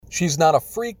She's not a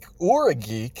freak or a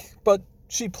geek, but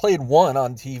she played one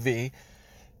on TV.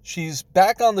 She's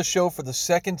back on the show for the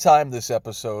second time this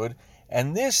episode,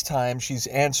 and this time she's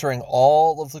answering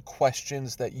all of the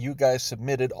questions that you guys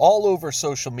submitted all over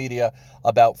social media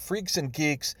about Freaks and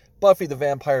Geeks, Buffy the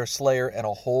Vampire Slayer, and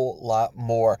a whole lot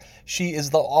more. She is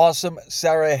the awesome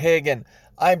Sarah HAGAN.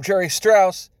 I'm Jerry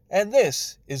Strauss, and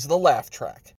this is The Laugh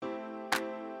Track.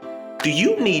 Do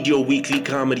you need your weekly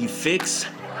comedy fix?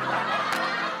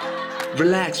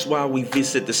 Relax while we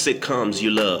visit the sitcoms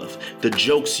you love, the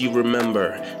jokes you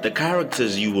remember, the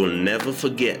characters you will never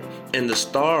forget, and the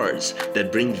stars that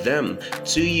bring them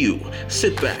to you.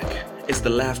 Sit back. It's The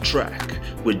Laugh Track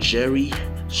with Jerry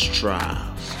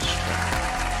Strauss.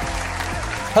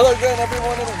 Hello again,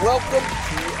 everyone, and welcome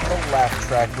to The Laugh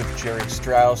Track with Jerry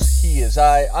Strauss. He is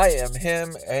I am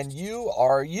him, and you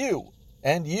are you.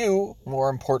 And you, more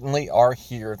importantly, are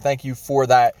here. Thank you for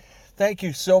that. Thank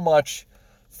you so much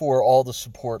for all the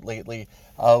support lately.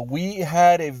 We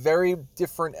had a very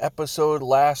different episode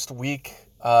last week.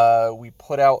 We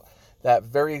put out that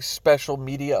very special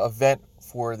media event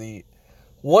for the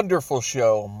wonderful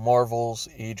show Marvel's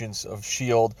Agents of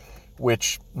S.H.I.E.L.D.,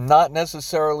 which not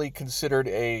necessarily considered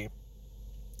a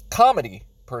comedy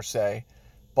per se,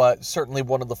 but certainly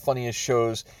one of the funniest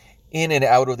shows in and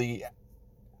out of the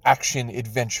action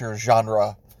adventure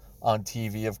genre on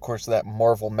TV. Of course, that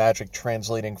Marvel magic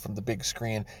translating from the big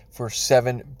screen for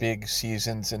 7 big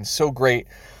seasons. And so great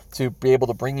to be able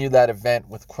to bring you that event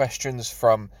with questions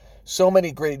from so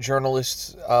many great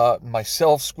journalists,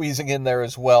 myself squeezing in there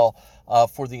as well,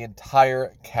 for the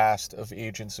entire cast of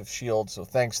Agents of S.H.I.E.L.D. So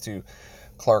thanks to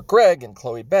Clark Gregg and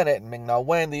Chloe Bennett and Ming-Na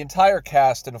Wen, the entire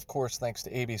cast, and of course thanks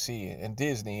to ABC and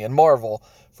Disney and Marvel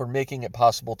for making it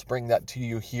possible to bring that to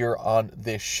you here on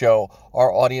this show.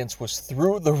 Our audience was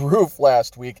through the roof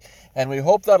last week, and we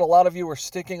hope that a lot of you are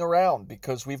sticking around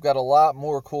because we've got a lot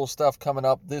more cool stuff coming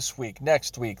up this week,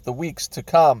 next week, the weeks to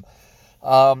come.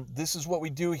 This is what we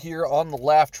do here on the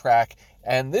Laugh Track,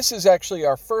 and this is actually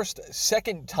our first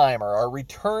second-timer, our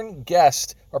return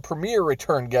guest, our premier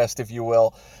return guest, if you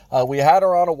will. We had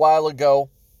her on a while ago.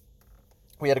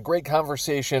 We had a great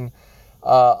conversation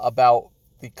about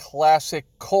the classic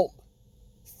cult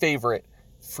favorite,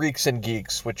 Freaks and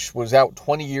Geeks, which was out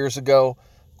 20 years ago.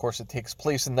 Of course, it takes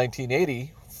place in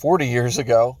 1980, 40 years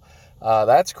ago.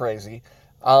 That's crazy.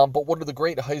 But one of the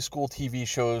great high school TV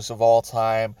shows of all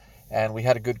time, and we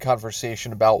had a good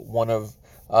conversation about one of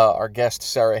our guest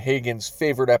Sarah HAGAN's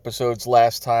favorite episodes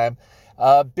last time.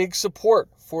 Big support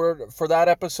for that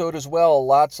episode as well.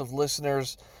 Lots of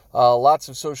listeners, lots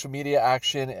of social media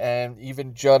action, and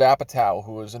even Judd Apatow,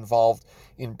 who was involved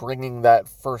in bringing that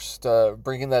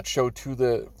show to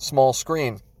the small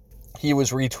screen. He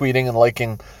was retweeting and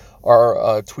liking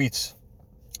our tweets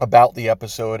about the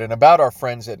episode and about our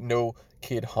friends at No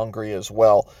Kid Hungry as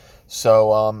well.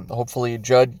 So hopefully,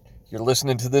 Judd, you're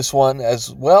listening to this one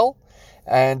as well.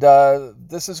 And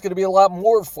this is going to be a lot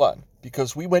more fun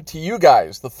because we went to you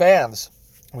guys, the fans.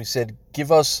 We said,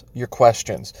 give us your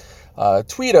questions.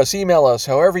 Tweet us, email us,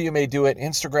 however you may do it.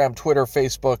 Instagram, Twitter,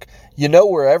 Facebook. You know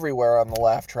we're everywhere on the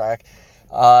Laugh Track.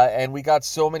 And we got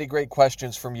so many great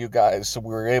questions from you guys. So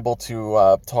we were able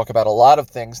to talk about a lot of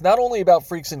things. Not only about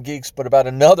Freaks and Geeks, but about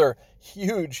another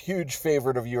huge, huge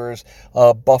favorite of yours,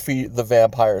 Buffy the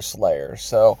Vampire Slayer.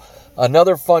 So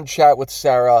another fun chat with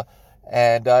Sarah.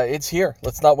 And it's here.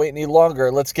 Let's not wait any longer.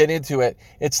 Let's get into it.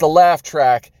 It's the Laugh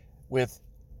Track with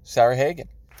Sarah HAGAN.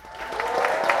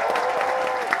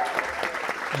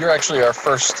 You're actually our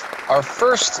first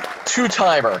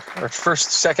two-timer, or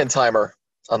first second-timer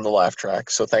on the Laugh Track.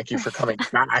 So thank you for coming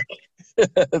back.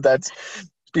 That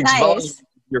speaks volumes of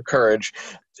your courage.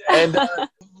 And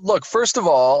look, first of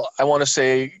all, I want to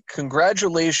say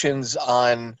congratulations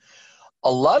on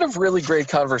a lot of really great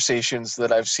conversations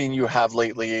that I've seen you have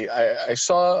lately. I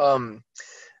saw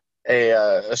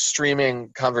a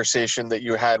streaming conversation that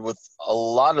you had with a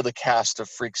lot of the cast of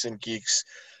Freaks and Geeks.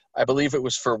 I believe it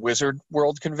was for Wizard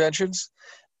World conventions.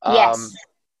 Yes.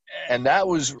 And that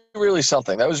was really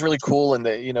something. That was really cool. And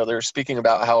they were speaking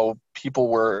about how people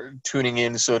were tuning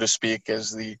in, so to speak, as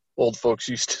the old folks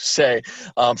used to say,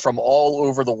 from all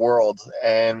over the world.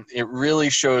 And it really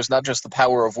shows not just the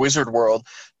power of Wizard World,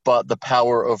 but the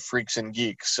power of Freaks and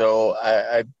Geeks. So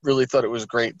I really thought it was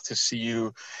great to see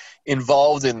you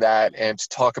involved in that and to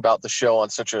talk about the show on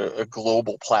such a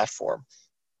global platform.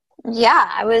 Yeah,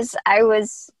 I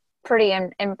was pretty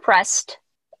impressed.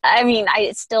 I mean,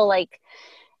 it still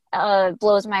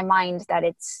blows my mind that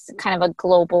it's kind of a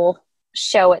global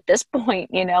show at this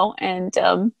point, and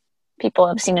people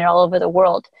have seen it all over the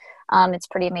world. It's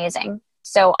pretty amazing.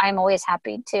 So I'm always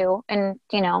happy too. And,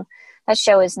 that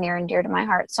show is near and dear to my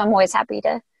heart. So I'm always happy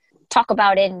to talk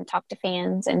about it and talk to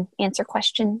fans and answer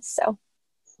questions. So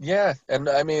Yeah, and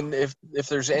I mean, if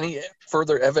there's any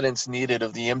further evidence needed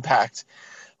of the impact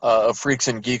of Freaks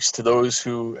and Geeks to those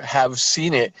who have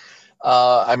seen it,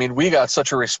 I mean, we got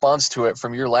such a response to it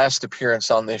from your last appearance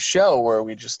on this show, where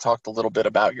we just talked a little bit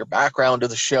about your background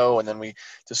of the show, and then we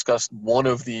discussed one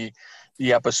of the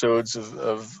episodes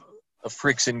of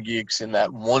Freaks and Geeks in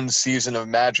that one season of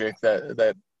magic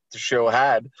that the show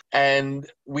had, and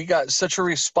we got such a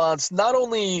response, not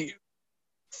only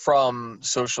from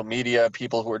social media,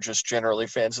 people who are just generally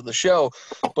fans of the show,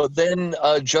 but then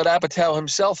Judd Apatow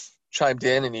himself chimed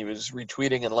in, and he was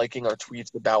retweeting and liking our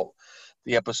tweets about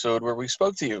the episode where we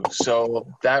spoke to you. So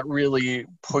that really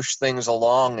pushed things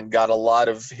along and got a lot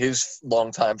of his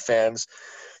longtime fans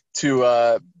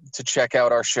to check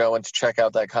out our show and to check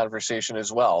out that conversation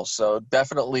as well. So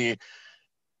definitely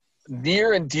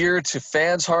near and dear to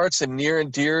fans' hearts and near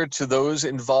and dear to those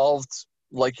involved,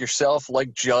 like yourself,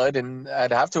 like Judd, and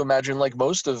I'd have to imagine like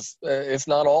most of, if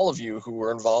not all of you who were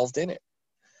involved in it.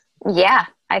 yeah,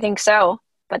 I think so.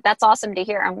 But that's awesome to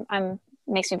hear. I'm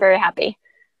makes me very happy.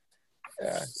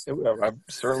 Yeah, it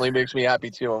certainly makes me happy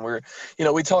too.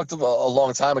 And we talked a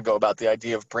long time ago about the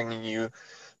idea of bringing you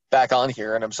back on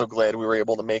here, and I'm so glad we were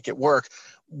able to make it work.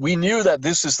 We knew that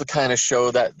this is the kind of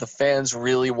show that the fans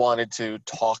really wanted to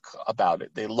talk about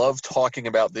it. They love talking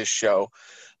about this show.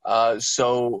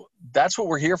 So that's what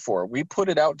we're here for. We put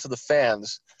it out to the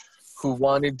fans who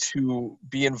wanted to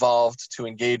be involved, to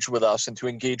engage with us and to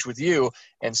engage with you,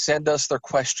 and send us their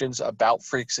questions about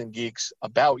Freaks and Geeks,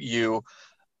 about you,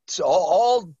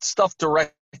 all stuff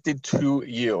directed to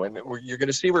you. And you're going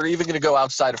to see we're even going to go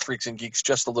outside of Freaks and Geeks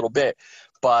just a little bit.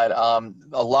 But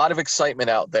a lot of excitement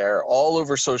out there all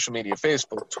over social media,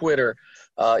 Facebook, Twitter,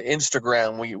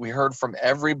 Instagram. We heard from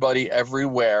everybody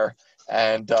everywhere.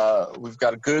 And we've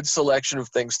got a good selection of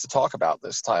things to talk about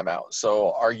this time out.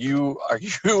 So are you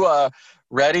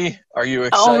ready? Are you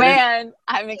excited? Oh man,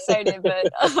 I'm excited,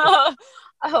 but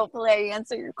hopefully I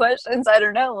answer your questions. I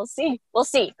don't know. We'll see.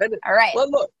 All right. Well,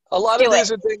 look, a lot of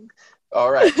these are things. All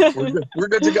right, we're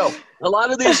good to go. A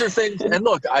lot of these are things, and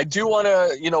look, I do want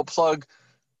to plug.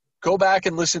 Go back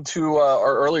and listen to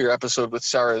our earlier episode with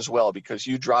Sarah as well, because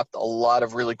you dropped a lot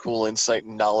of really cool insight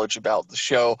and knowledge about the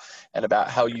show and about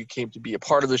how you came to be a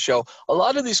part of the show. A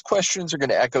lot of these questions are going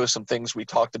to echo some things we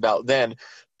talked about then,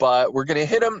 but we're going to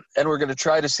hit them, and we're going to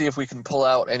try to see if we can pull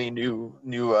out any new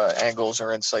angles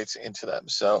or insights into them.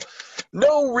 So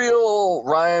no real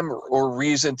rhyme or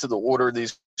reason to the order of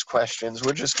these questions.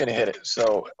 We're just going to hit it.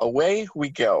 So away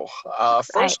we go.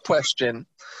 First question,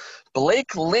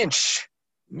 Blake Lynch.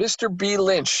 Mr. B.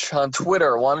 Lynch on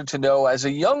Twitter wanted to know, as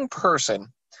a young person,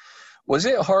 was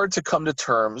it hard to come to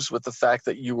terms with the fact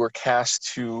that you were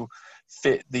cast to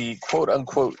fit the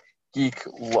quote-unquote geek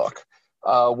look?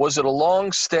 Was it a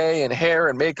long stay in hair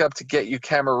and makeup to get you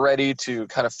camera ready to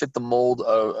kind of fit the mold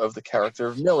of the character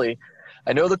of Millie?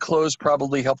 I know the clothes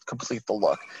probably helped complete the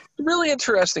look. It's a really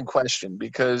interesting question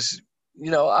because,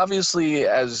 obviously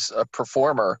as a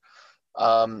performer,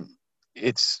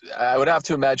 I would have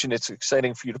to imagine it's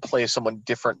exciting for you to play someone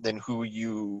different than who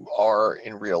you are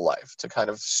in real life, to kind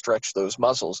of stretch those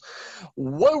muscles.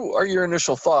 What are your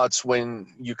initial thoughts when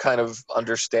you kind of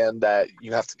understand that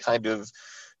you have to kind of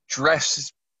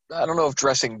dress, I don't know if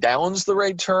dressing down's the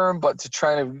right term, but to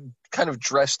try to kind of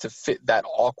dress to fit that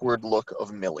awkward look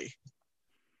of Millie?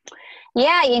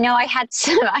 Yeah,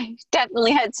 I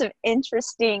definitely had some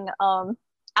interesting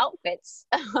outfits,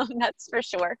 that's for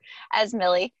sure, as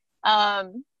Millie.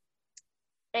 And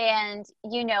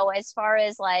as far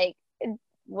as like,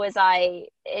 was I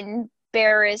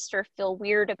embarrassed or feel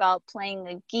weird about playing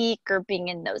a geek or being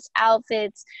in those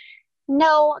outfits?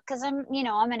 No, because I'm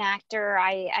an actor.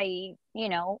 I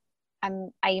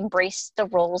embrace the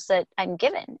roles that I'm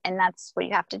given, and that's what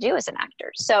you have to do as an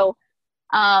actor. So,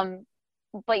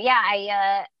 but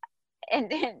yeah,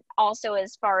 and then also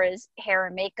as far as hair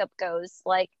and makeup goes,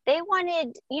 like they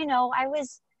wanted,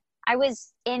 I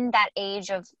was in that age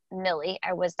of Millie.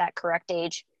 I was that correct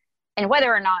age. And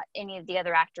whether or not any of the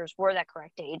other actors were that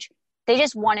correct age, they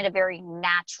just wanted a very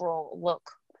natural look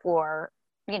for,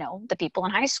 the people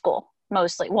in high school,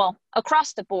 mostly. Well,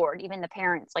 across the board, even the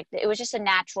parents, like it was just a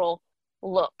natural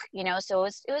look, so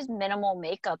it was minimal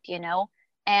makeup,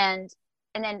 and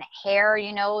then hair,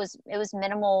 it was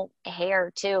minimal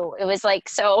hair too. It was like,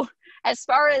 so as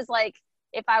far as like,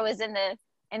 if I was in the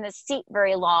seat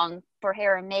very long for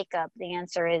hair and makeup, the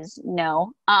answer is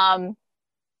no.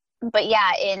 But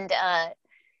yeah, and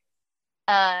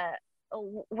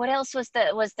what else was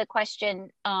the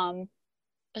question?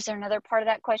 Was there another part of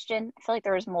that question? I feel like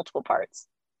there was multiple parts.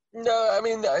 No, I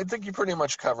mean, I think you pretty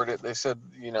much covered it. They said,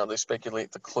 they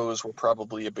speculate the clothes were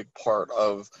probably a big part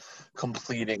of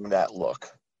completing that look,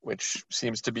 which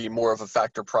seems to be more of a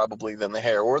factor probably than the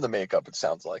hair or the makeup, it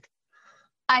sounds like.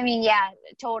 I mean, yeah,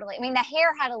 totally. I mean, the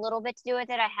hair had a little bit to do with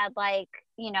it. I had like,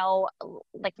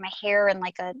 like my hair in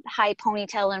like a high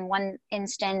ponytail in one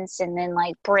instance and then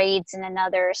like braids in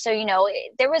another. So,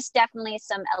 there was definitely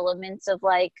some elements of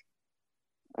like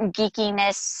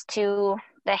geekiness to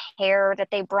the hair that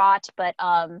they brought, but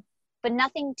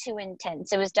nothing too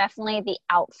intense. It was definitely the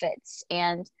outfits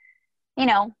and, you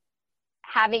know,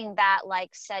 having that like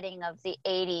setting of the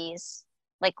 80s,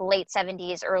 like late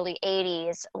 70s, early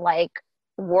 80s, like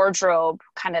wardrobe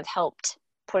kind of helped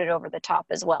put it over the top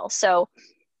as well. So,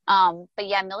 but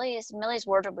yeah, Millie's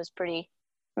wardrobe was pretty.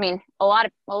 I mean, a lot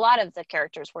of the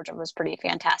characters' wardrobe was pretty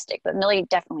fantastic, but Millie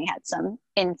definitely had some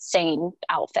insane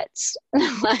outfits.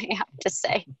 I have to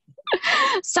say,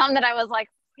 some that I was like,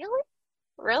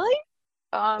 really,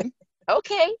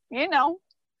 okay,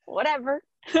 whatever.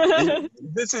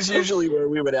 This is usually where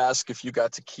we would ask if you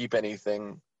got to keep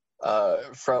anything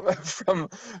from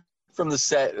the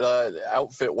set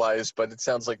outfit wise, but it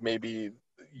sounds like maybe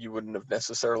you wouldn't have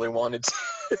necessarily wanted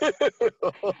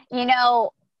to.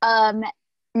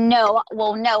 No,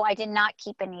 well, no, I did not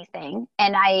keep anything,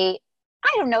 and I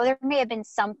don't know. There may have been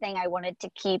something I wanted to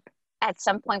keep at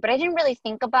some point, but I didn't really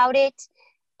think about it.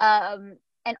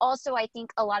 And also, I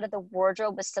think a lot of the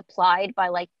wardrobe was supplied by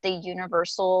like the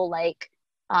Universal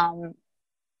um,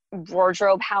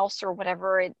 wardrobe house or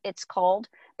whatever it's called,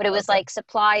 but it was Okay. like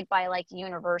supplied by like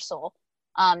Universal.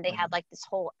 They had like this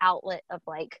whole outlet of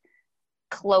like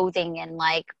clothing and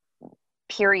like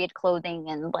period clothing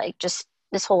and like just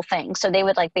this whole thing. So they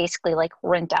would like basically like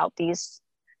rent out these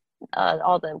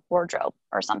all the wardrobe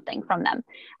or something from them.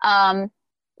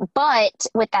 But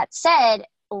with that said,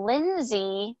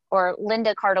 Lindsay or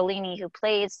Linda Cardellini, who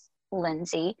plays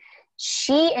Lindsay,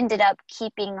 she ended up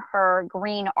keeping her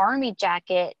green army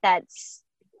jacket that's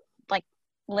like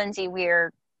Lindsay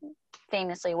Weir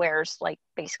famously wears like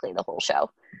basically the whole show.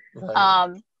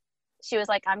 Right. She was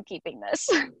like, I'm keeping this.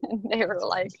 And they were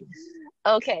like,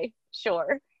 okay,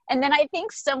 sure. And then I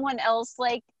think someone else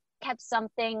like kept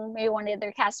something, maybe one of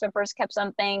their cast members kept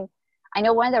something. I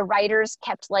know one of the writers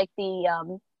kept like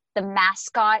the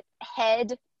mascot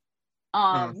head.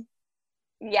 Mm.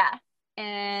 Yeah.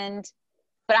 And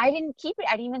but I didn't keep it.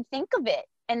 I didn't even think of it.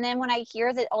 And then when I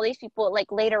hear that all these people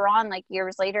like later on, like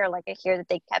years later, like I hear that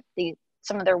they kept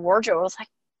some of their wardrobe, I was like,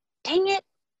 dang it,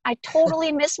 I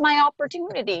totally missed my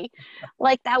opportunity.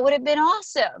 Like that would have been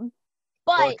awesome.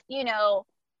 But, Look,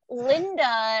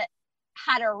 Linda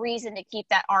had a reason to keep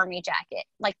that army jacket.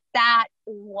 Like that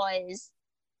was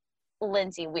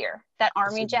Lindsay Weir. That it's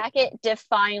army a jacket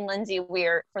defined Lindsay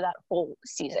Weir for that whole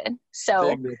season. So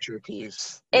signature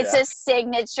piece. it's Yeah. a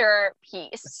signature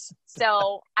piece.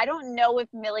 So I don't know if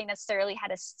Millie necessarily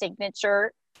had a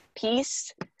signature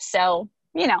piece. So,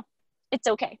 it's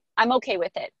okay. I'm okay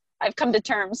with it. I've come to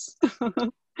terms.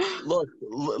 Look,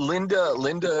 Linda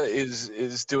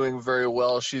is doing very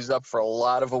well. She's up for a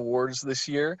lot of awards this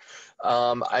year.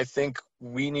 I think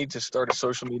we need to start a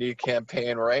social media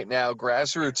campaign right now,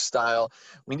 grassroots style.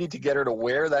 We need to get her to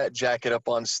wear that jacket up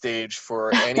on stage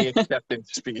for any acceptance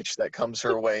speech that comes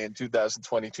her way in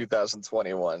 2020,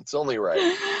 2021. It's only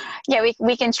right. Yeah,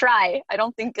 we can try. I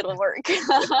don't think it'll work.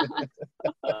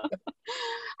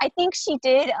 I think she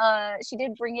did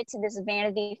bring it to this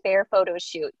Vanity Fair photo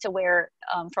shoot to wear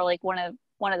for like one of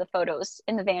the photos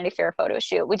in the Vanity Fair photo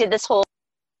shoot. We did this whole,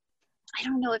 I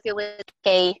don't know if it was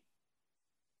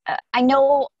I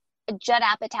know Judd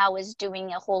Apatow was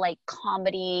doing a whole like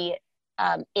comedy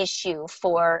issue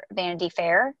for Vanity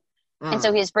Fair. And so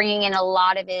Mm. he was bringing in a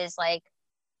lot of his like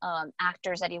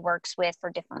actors that he works with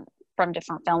from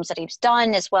different films that he's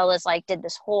done, as well as like did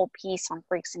this whole piece on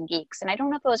Freaks and Geeks. And I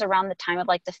don't know if it was around the time of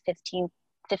like the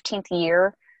 15th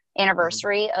year Mhm.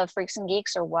 anniversary of Freaks and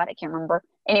Geeks or what, I can't remember.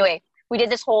 Anyway, we did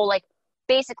this whole like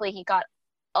basically he got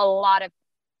a lot of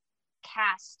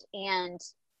cast and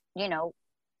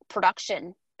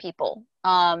production people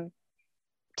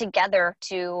together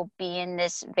to be in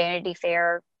this Vanity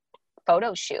Fair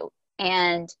photo shoot.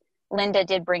 And Linda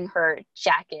did bring her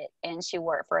jacket and she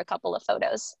wore it for a couple of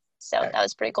photos. So Heck, that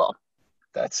was pretty cool.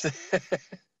 that's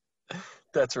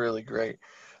that's really great.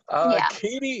 Yeah.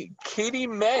 Katie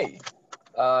May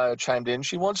chimed in.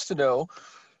 She wants to know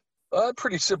a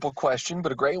pretty simple question,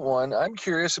 but a great one. I'm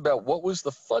curious about what was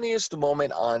the funniest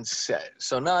moment on set.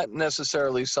 So not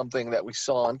necessarily something that we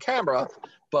saw on camera,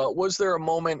 but was there a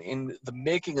moment in the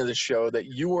making of the show that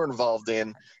you were involved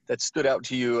in that stood out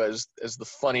to you as the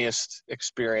funniest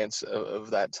experience of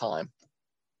that time?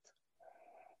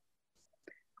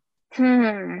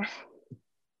 Hmm.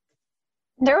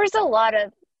 There was a lot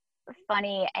of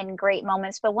funny and great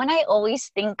moments, but one I always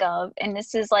think of, and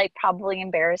this is like probably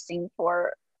embarrassing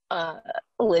for uh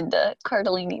Linda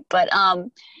Cardellini, but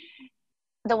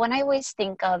the one I always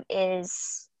think of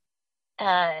is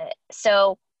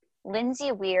so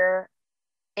Lindsay Weir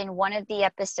in one of the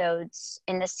episodes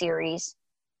in the series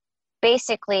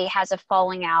basically has a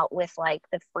falling out with like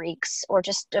the freaks, or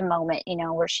just a moment,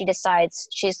 where she decides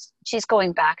she's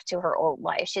going back to her old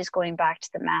life. She's going back to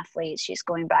the mathlete. She's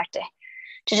going back to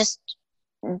just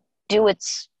do what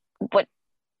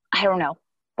I don't know,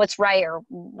 what's right, or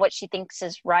what she thinks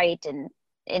is right, and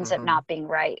ends up not being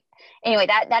right. Anyway,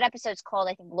 that episode's called,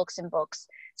 I think, Looks and Books.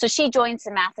 So she joins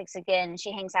the Mathletes again, and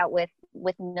she hangs out with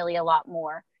Millie a lot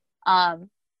more. And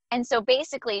so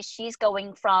basically she's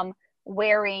going from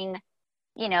wearing,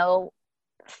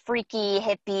 freaky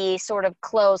hippie sort of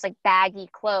clothes, like baggy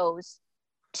clothes,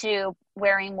 to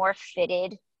wearing more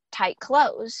fitted, tight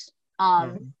clothes.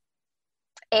 And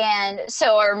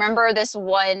so I remember this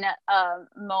one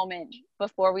moment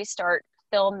before we start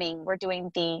filming. We're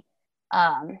in the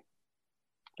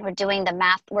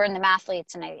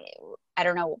mathletes, and I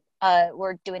don't know,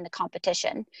 we're doing the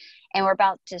competition, and we're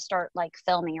about to start like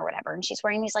filming or whatever. And she's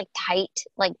wearing these like tight,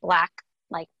 like black,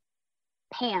 like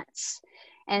pants.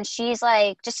 And she's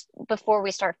like, just before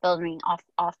we start filming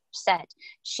off set,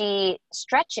 she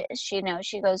stretches, she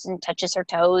goes and touches her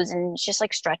toes, and she's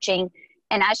like stretching.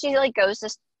 And as she like goes to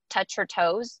touch her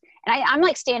toes, and I'm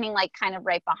like standing like kind of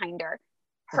right behind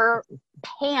her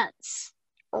pants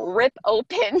rip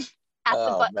open at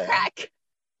the butt crack.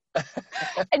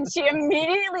 And she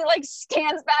immediately like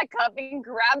stands back up and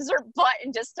grabs her butt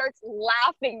and just starts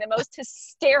laughing, the most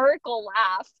hysterical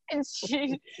laugh. And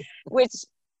which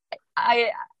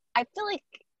I feel like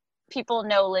people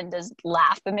know Linda's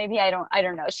laugh, but maybe I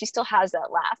don't know. She still has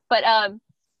that laugh. But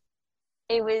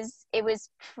it was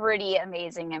pretty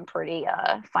amazing and pretty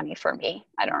funny for me.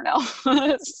 I don't know.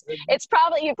 it's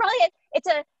probably you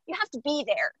have to be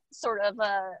there sort of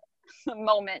a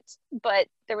moment, but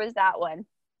there was that one.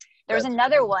 There was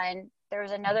another one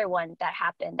that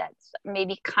happened that's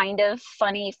maybe kind of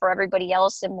funny for everybody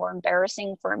else and more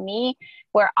embarrassing for me,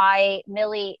 where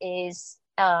Millie is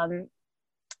in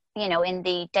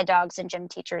the Dead Dogs and Gym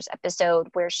Teachers episode,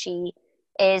 where she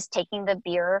is taking the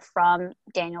beer from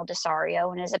Daniel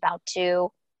Desario and is about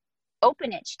to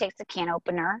open it. She takes the can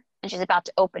opener and she's about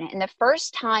to open it. And the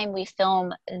first time we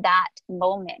film that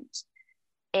moment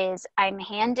is I'm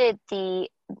handed the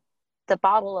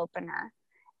bottle opener,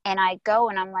 and I go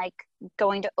and I'm like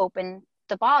going to open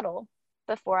the bottle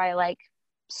before I like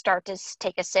start to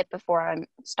take a sip before I'm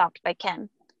stopped by Kim.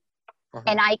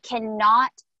 And I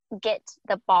cannot get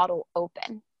the bottle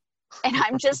open. And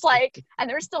I'm just like, and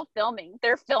they're still filming.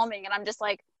 They're filming, and I'm just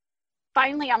like,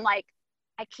 finally, I'm like,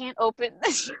 I can't open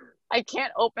this. I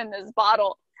can't open this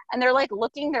bottle. And they're like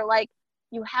looking, they're like,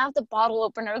 you have the bottle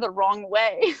opener the wrong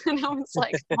way. And I was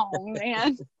like, oh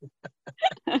man.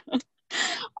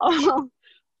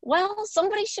 Well,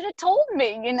 somebody should have told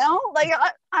me, like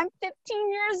I'm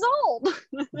 15 years old.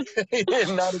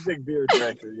 Not a big beer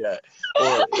drinker yet.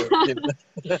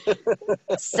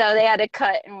 So they had to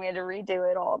cut and we had to redo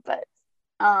it all. But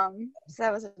so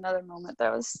that was another moment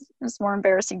that was more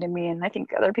embarrassing to me, and I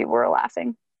think other people were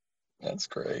laughing. That's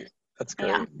great.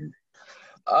 Yeah.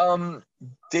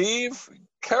 Dave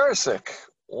Karasik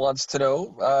wants to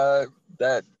know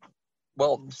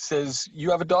says you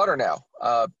have a daughter now.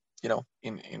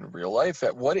 In real life,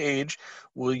 at what age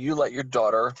will you let your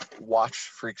daughter watch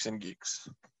Freaks and Geeks?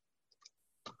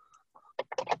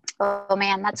 Oh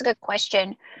man, that's a good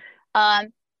question. I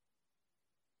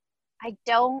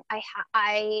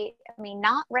mean,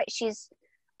 not right. She's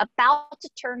about to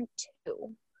turn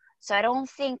 2. So I don't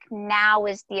think now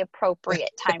is the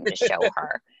appropriate time to show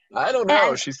her. I don't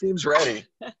know. She seems ready.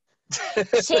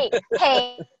 Hey,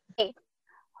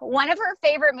 one of her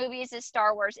favorite movies is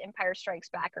Star Wars Empire Strikes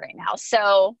Back right now.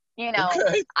 So,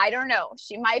 okay. I don't know.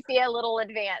 She might be a little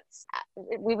advanced.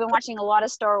 We've been watching a lot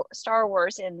of Star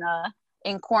Wars in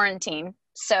quarantine.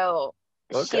 So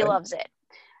okay. She loves it.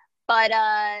 But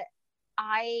I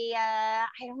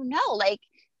don't know. Like,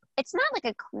 it's not like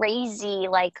a crazy,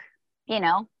 like,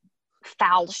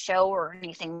 foul show or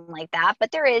anything like that.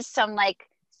 But there is some like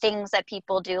things that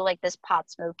people do, like this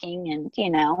pot smoking and,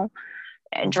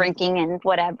 drinking and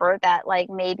whatever, that like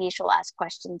maybe she'll ask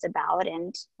questions about,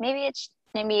 and maybe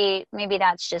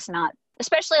that's just not,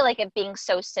 especially like it being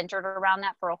so centered around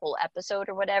that for a whole episode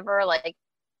or whatever. Like,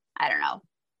 I don't know.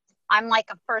 I'm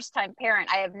like a first time parent.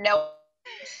 I have no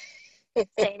say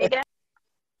it again.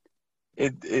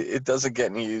 it doesn't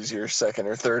get any easier second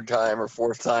or third time or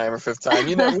fourth time or fifth time.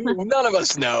 You know, none of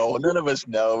us know. None of us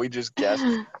know. We just guess.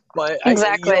 But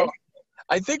Exactly.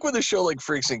 I think with a show like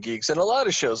Freaks and Geeks and a lot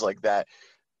of shows like that,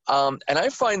 and I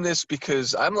find this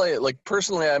because I'm like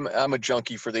personally, I'm a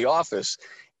junkie for The Office,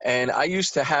 and I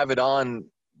used to have it on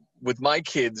with my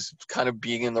kids kind of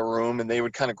being in the room, and they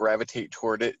would kind of gravitate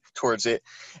towards it.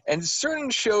 And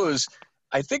certain shows,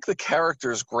 I think the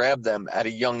characters grab them at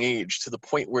a young age to the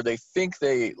point where they think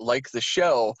they like the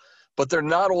show, but they're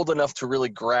not old enough to really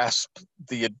grasp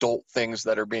the adult things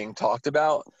that are being talked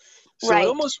about. So it Right.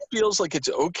 almost feels like it's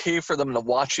okay for them to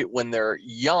watch it when they're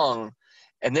young,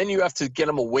 and then you have to get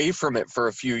them away from it for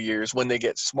a few years when they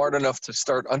get smart enough to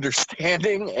start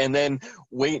understanding, and then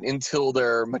wait until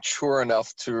they're mature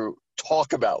enough to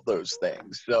talk about those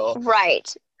things. So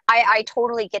Right. I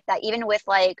totally get that. Even with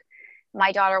like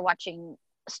my daughter watching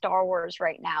Star Wars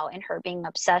right now and her being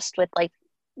obsessed with like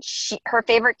her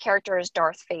favorite character is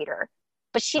Darth Vader,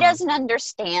 but she doesn't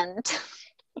understand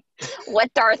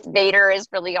what Darth Vader is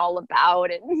really all about,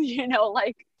 and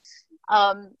like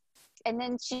and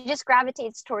then she just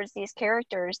gravitates towards these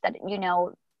characters that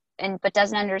but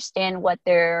doesn't understand what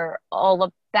they're all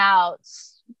about.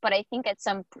 But I think at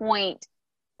some point,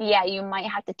 yeah, you might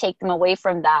have to take them away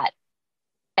from that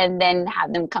and then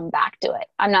have them come back to it.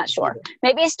 I'm not sure.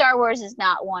 Maybe Star Wars is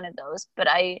not one of those, but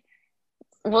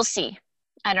we'll see.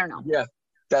 I don't know. Yeah,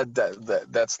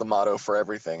 that's the motto for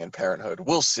everything in parenthood.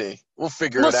 We'll see. We'll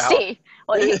figure We'll it out. see.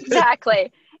 Well,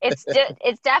 exactly. It's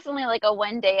definitely like a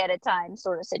one day at a time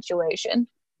sort of situation.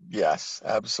 Yes,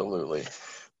 absolutely.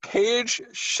 Paige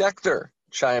Schechter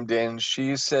chimed in.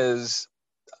 She says,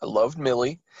 I loved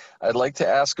Millie. I'd like to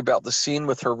ask about the scene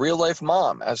with her real-life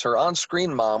mom as her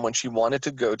on-screen mom when she wanted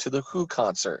to go to the Who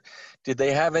concert. Did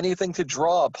they have anything to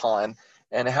draw upon?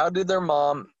 And how did her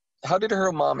mom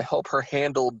help her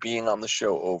handle being on the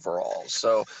show overall?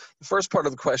 So the first part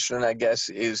of the question, I guess,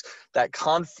 is that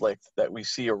conflict that we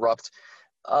see erupt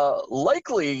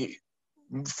likely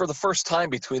for the first time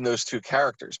between those two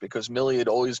characters, because Millie had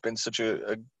always been such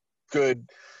a good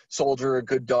soldier, a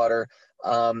good daughter.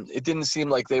 It didn't seem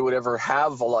like they would ever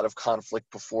have a lot of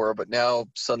conflict before, but now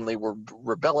suddenly we're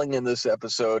rebelling in this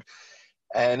episode,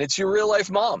 and it's your real life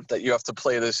mom that you have to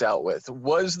play this out with.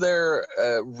 Was there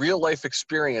a real life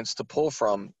experience to pull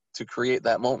from to create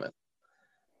that moment?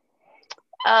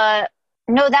 No,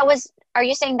 are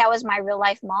you saying that was my real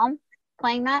life mom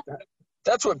playing that?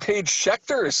 That's what Paige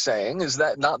Schechter is saying. Is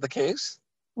that not the case?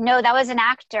 No, that was an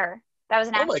actor. That was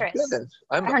an actress. Oh my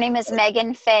goodness. Her name is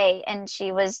Megan Faye, and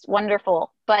she was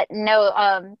wonderful. But no,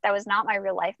 that was not my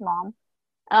real life mom.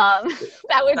 That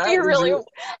would be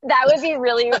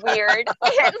really weird.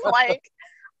 It's like,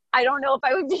 I don't know if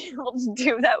I would be able to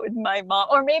do that with my mom,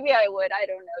 or maybe I would. I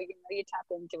don't know. You tap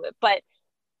into it, but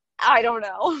I don't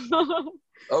know.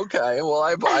 Okay, well,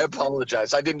 I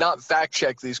apologize. I did not fact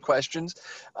check these questions,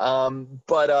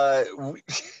 but No,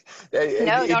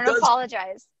 don't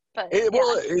apologize. But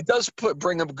it does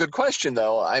bring up a good question,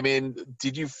 though. I mean,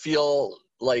 did you feel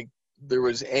like there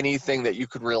was anything that you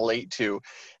could relate to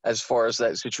as far as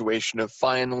that situation of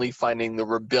finally finding the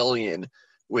rebellion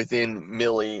within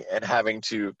Millie and having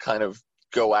to kind of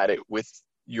go at it with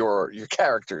your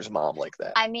character's mom like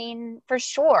that? I mean, for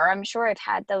sure. I'm sure I've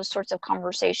had those sorts of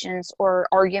conversations or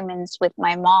arguments with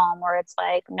my mom where it's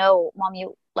like, no, mom,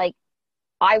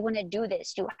 I want to do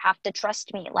this. You have to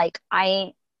trust me. Like,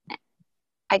 I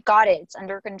got it. It's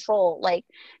under control. Like,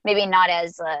 maybe not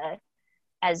as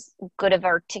good of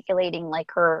articulating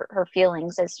like her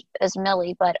feelings as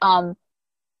Millie, but I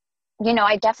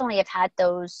definitely have had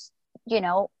those,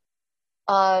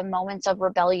 moments of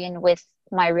rebellion with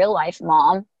my real life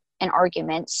mom and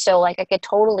arguments. So like I could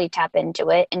totally tap into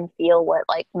it and feel what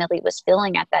like Millie was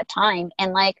feeling at that time.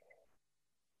 And like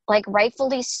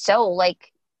rightfully so,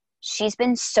 like she's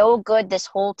been so good this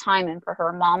whole time, and for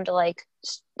her mom to like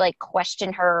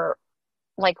question her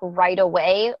like right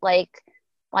away, like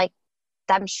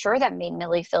I'm sure that made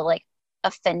Millie feel like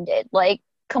offended. Like,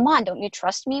 come on, don't you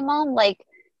trust me, mom? Like,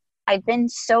 I've been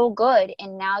so good,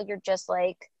 and now you're just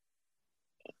going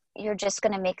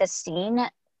to make a scene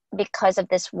because of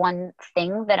this one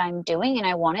thing that I'm doing and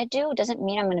I want to do. It doesn't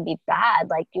mean I'm going to be bad.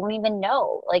 Like, you don't even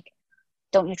know. Like,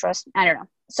 don't you trust? I don't know.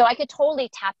 So I could totally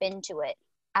tap into it,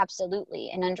 absolutely,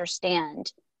 and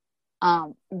understand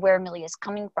where Millie is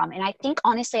coming from. And I think,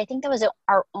 honestly, that was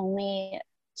our only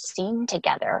scene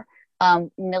together,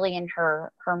 Millie and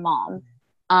her mom.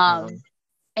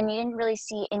 And you didn't really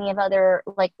see any of other,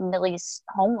 like, Millie's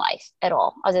home life at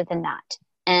all other than that.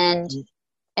 And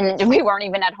we weren't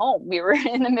even at home. We were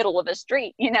in the middle of a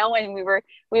street, and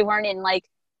we weren't in like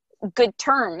good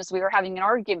terms. We were having an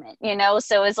argument, you know?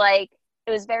 So it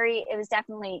was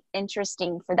definitely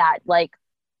interesting for that, like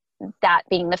that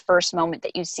being the first moment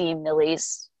that you see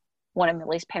one of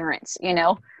Millie's parents, you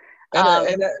know?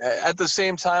 And at the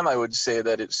same time, I would say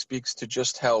that it speaks to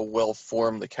just how well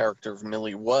formed the character of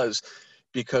Millie was,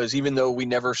 because even though we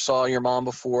never saw your mom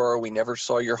before, we never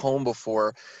saw your home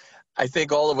before, I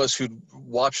think all of us who'd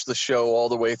watched the show all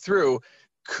the way through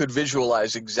could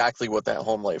visualize exactly what that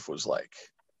home life was like.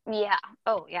 Yeah.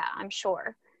 Oh, yeah, I'm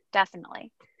sure.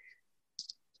 Definitely.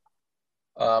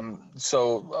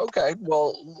 Okay,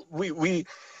 well, we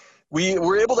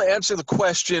were able to answer the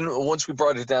question once we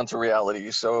brought it down to reality.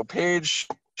 So Paige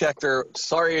Schechter,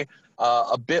 sorry,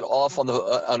 a bit off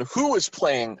on who was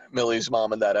playing Millie's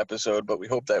mom in that episode, but we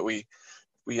hope that we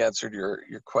answered your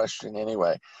question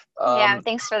anyway. Yeah,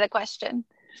 thanks for the question.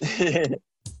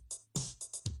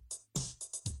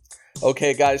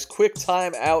 Okay, guys, quick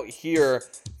time out here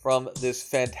from this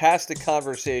fantastic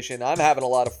conversation. I'm having a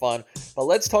lot of fun, but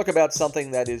let's talk about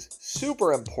something that is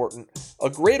super important. A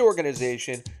great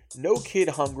organization, No Kid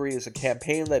Hungry, is a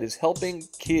campaign that is helping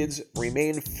kids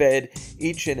remain fed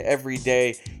each and every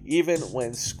day, even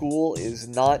when school is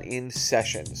not in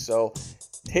session. So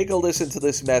take a listen to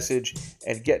this message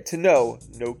and get to know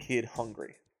No Kid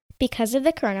Hungry. Because of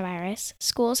the coronavirus,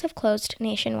 schools have closed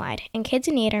nationwide, and kids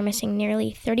in need are missing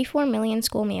nearly 34 million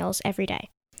school meals every day.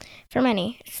 For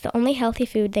many, it's the only healthy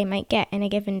food they might get in a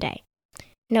given day.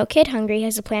 No Kid Hungry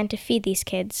has a plan to feed these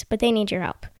kids, but they need your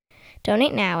help.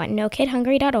 Donate now at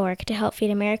nokidhungry.org to help feed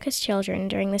America's children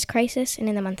during this crisis and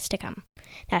in the months to come.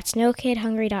 That's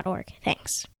nokidhungry.org.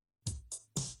 Thanks.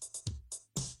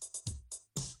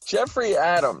 Jeffrey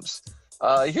Adams.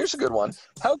 Here's a good one.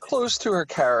 How close to her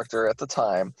character at the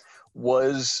time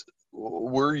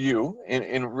were you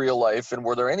in real life, and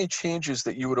were there any changes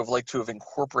that you would have liked to have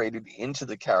incorporated into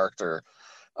the character,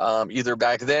 either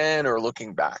back then or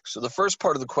looking back? So the first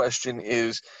part of the question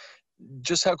is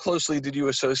just how closely did you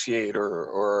associate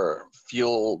or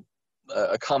feel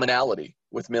a commonality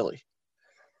with Millie?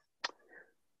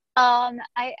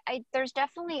 There's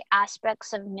definitely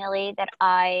aspects of Millie that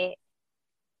I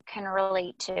can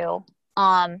relate to.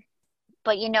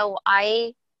 But you know,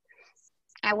 I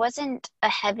wasn't a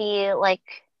heavy like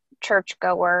church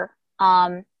goer.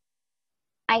 I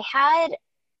had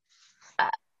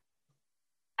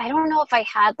I don't know if I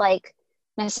had like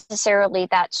necessarily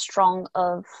that strong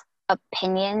of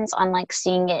opinions on like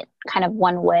seeing it kind of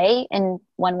one way and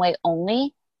one way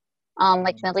only,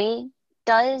 like Millie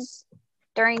does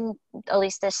during at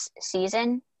least this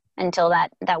season, until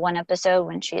that one episode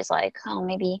when she's like, oh,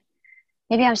 maybe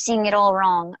I'm seeing it all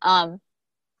wrong.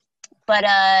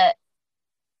 But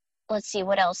let's see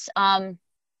what else. I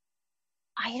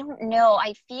don't know.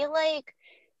 I feel like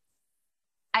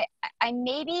I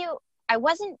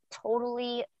wasn't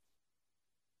totally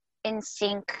in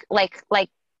sync like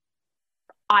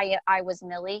I was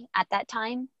Millie at that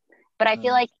time, but I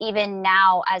feel like even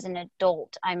now as an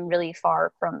adult I'm really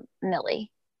far from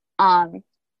Millie than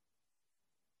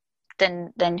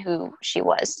who she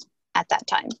was at that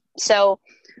time. So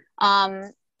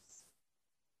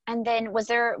and then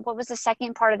what was the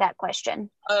second part of that question?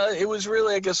 It was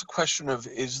really, I guess, a question of,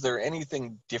 is there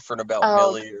anything different about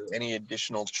Millie, or any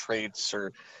additional traits,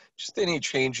 or just any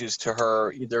changes to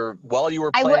her, either while you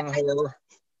were playing her,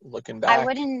 looking back?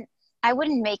 I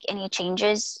wouldn't make any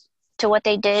changes to what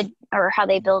they did or how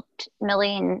they built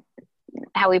Millie and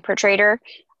how we portrayed her.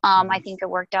 I think it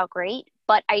worked out great,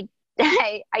 but I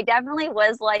definitely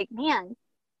was like, man,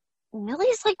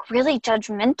 Millie's like really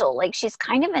judgmental. Like she's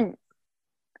kind of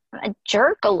a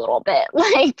jerk a little bit,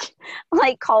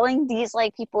 like calling these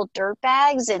like people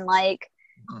dirtbags, and like,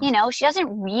 you know, she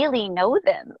doesn't really know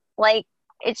them. Like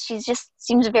she just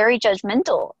seems very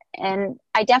judgmental. And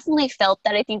I definitely felt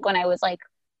that, I think, when I was like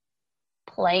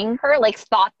playing her, like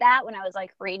thought that when I was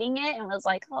like reading it and was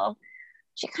like, oh,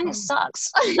 she kind of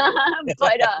sucks.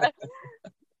 But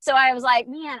so I was like,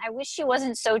 man, I wish she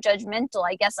wasn't so judgmental.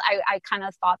 I guess I kind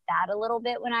of thought that a little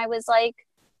bit when I was like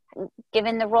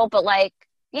given the role, but like,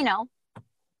 you know,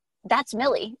 that's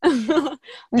Millie.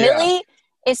 Millie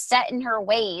is set in her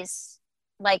ways,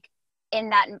 like in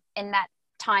that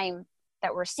time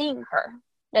that we're seeing her.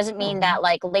 Doesn't mean that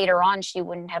like later on she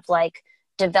wouldn't have like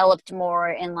developed more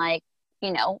and like,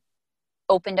 you know,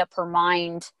 opened up her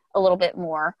mind a little bit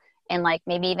more and like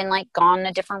maybe even like gone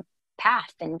a different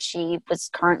path than she was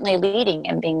currently leading,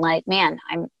 and being like, man,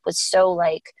 I was so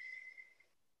like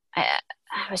I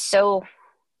was so,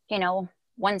 you know,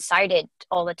 one-sided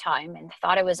all the time and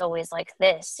thought I was always like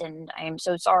this, and I am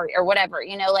so sorry, or whatever,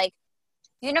 you know, like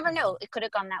You never know. It could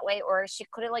have gone that way, or she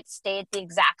could have like stayed the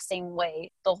exact same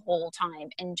way the whole time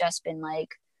and just been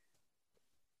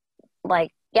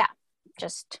yeah,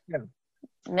 just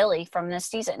Millie from this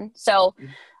season. So,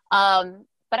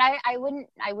 but I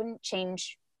wouldn't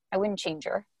change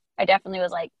her. I definitely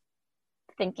was like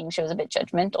thinking she was a bit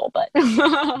judgmental, but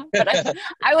but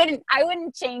I wouldn't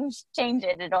change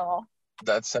it at all.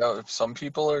 That's how some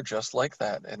people are, just like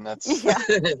that, and that's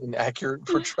an accurate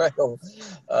portrayal.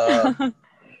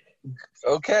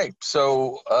 Okay,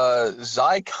 so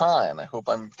Zai Khan, I hope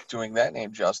I'm doing that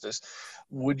name justice.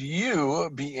 Would you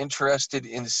be interested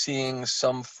in seeing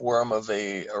some form of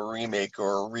a remake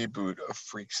or a reboot of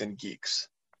Freaks and Geeks?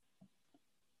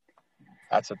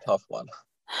 That's a tough one.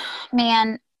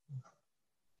 Man,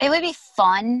 it would be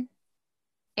fun.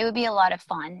 It would be a lot of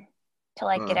fun to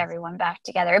like get everyone back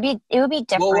together. It would be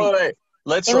different. Well, wait.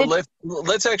 Let's get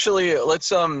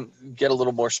a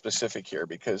little more specific here,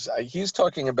 because he's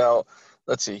talking about,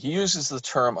 let's see, he uses the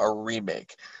term a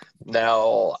remake.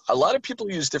 Now, a lot of people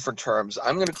use different terms.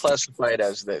 I'm going to classify it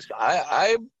as this.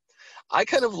 I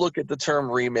kind of look at the term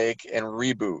remake and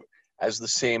reboot as the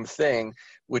same thing,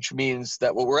 which means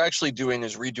that what we're actually doing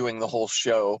is redoing the whole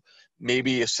show,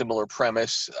 maybe a similar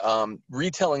premise,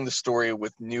 retelling the story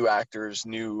with new actors,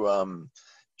 new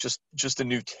just a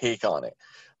new take on it.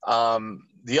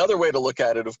 The other way to look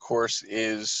at it, of course,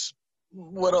 is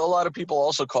what a lot of people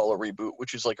also call a reboot,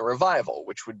 which is like a revival,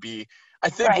 which would be, I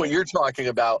think, what you're talking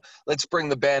about. Let's bring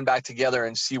the band back together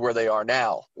and see where they are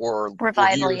now, or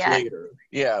revival, years later.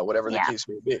 Yeah, whatever the case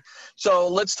may be. So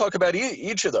let's talk about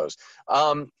each of those.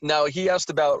 Now, he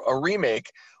asked about a remake.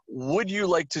 Would you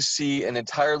like to see an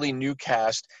entirely new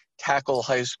cast tackle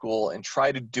high school and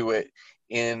try to do it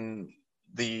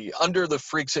under the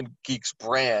Freaks and Geeks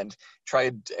brand,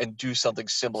 try and do something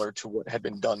similar to what had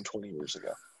been done 20 years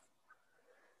ago?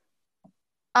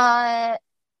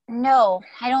 No,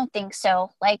 I don't think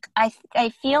so. Like, I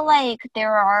feel like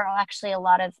there are actually a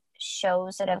lot of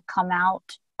shows that have come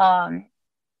out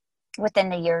within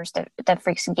the years that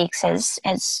Freaks and Geeks has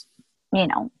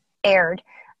aired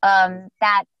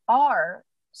that are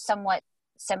somewhat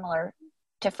similar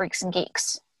to Freaks and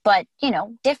Geeks, but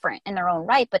different in their own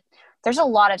right. But there's a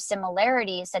lot of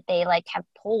similarities that they like have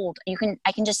pulled.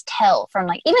 I can just tell from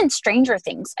like even Stranger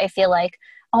Things. I feel like,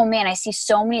 oh man, I see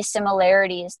so many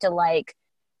similarities to like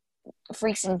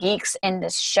Freaks and Geeks in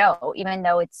this show, even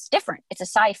though it's different. It's a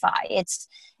sci-fi. It's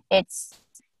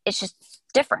just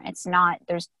different. It's not,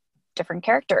 there's different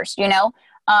characters,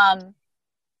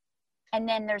 and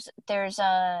then there was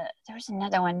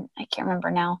another one, I can't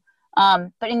remember now.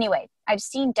 But anyway, I've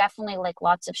seen definitely like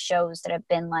lots of shows that have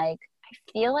been like, I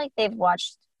feel like they've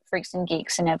watched Freaks and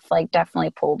Geeks and have like definitely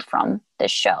pulled from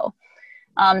this show.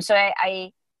 So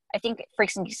I think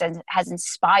Freaks and Geeks has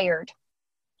inspired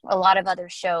a lot of other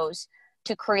shows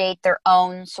to create their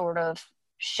own sort of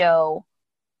show,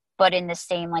 but in the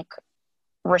same like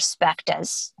respect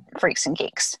as Freaks and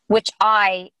Geeks, which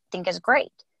I think is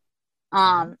great.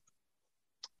 And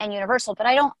universal, but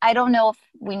I don't know if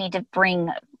we need to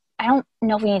reboot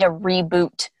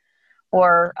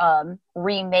or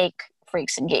remake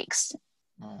Freaks and Geeks.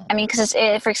 I mean, because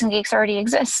Freaks and Geeks already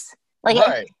exists. Like,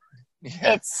 right.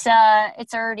 It's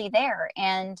already there,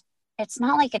 and it's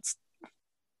not like it's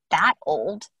that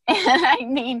old. I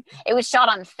mean, it was shot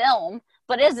on film,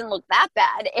 but it doesn't look that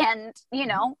bad, and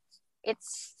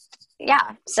it's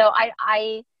So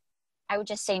I would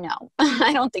just say no.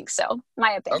 I don't think so.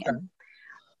 My opinion. Okay.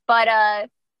 But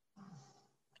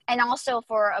and also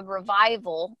for a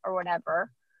revival or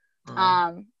whatever,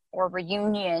 or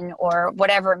reunion or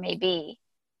whatever it may be,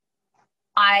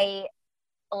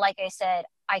 like I said,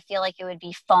 I feel like it would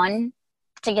be fun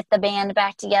to get the band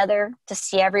back together, to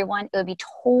see everyone. It would be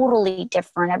totally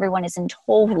different. Everyone is in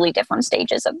totally different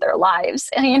stages of their lives.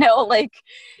 And, it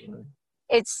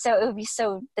would be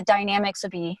so, the dynamics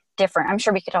would be different. I'm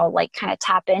sure we could all like kind of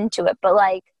tap into it, but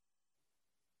like,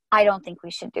 I don't think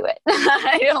we should do it.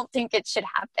 I don't think it should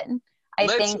happen.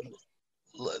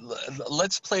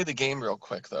 Let's play the game real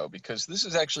quick, though, because this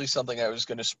is actually something I was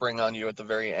going to spring on you at the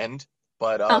very end,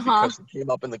 but because it came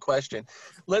up in the question,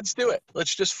 let's do it.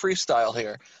 Let's just freestyle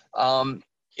here.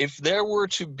 If there were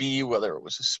to be, whether it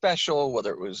was a special,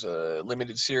 whether it was a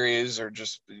limited series, or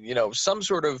just, some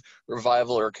sort of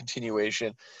revival or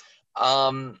continuation,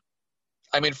 I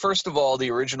mean, first of all, the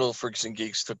original Freaks and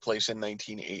Geeks took place in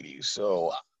 1980,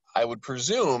 so I would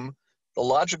presume the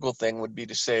logical thing would be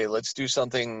to say, let's do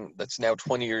something that's now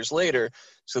 20 years later,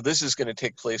 so this is going to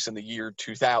take place in the year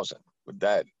 2000.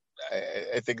 I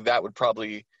think that would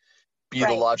probably be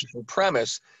the logical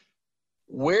premise.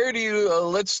 Where do you?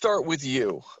 Let's start with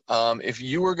you. If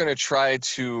you were going to try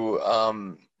to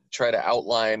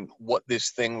outline what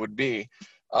this thing would be,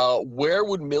 where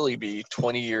would Millie be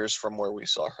 20 years from where we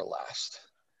saw her last?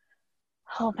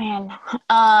 Oh man.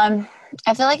 I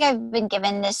feel like I've been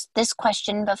given this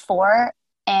question before,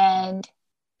 and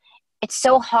it's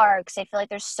so hard because I feel like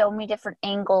there's so many different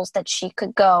angles that she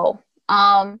could go.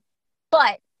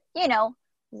 But you know,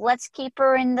 let's keep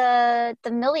her in the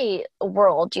Millie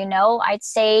world. You know, I'd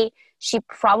say she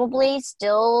probably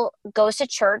still goes to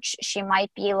church. She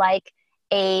might be like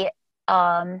a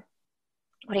what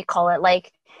do you call it?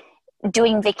 Like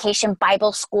doing vacation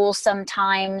Bible school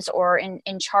sometimes, or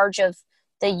in charge of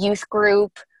the youth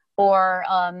group, or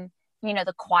you know,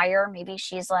 the choir. Maybe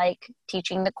she's like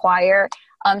teaching the choir.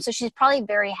 So she's probably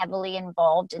very heavily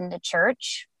involved in the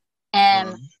church,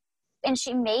 and and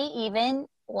she may even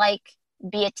like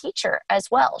be a teacher as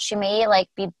well. She may like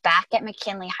be back at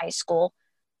McKinley High School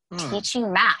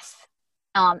teaching math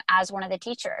as one of the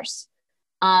teachers.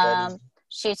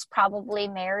 She's probably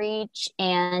married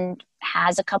and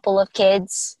has a couple of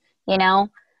kids, you know.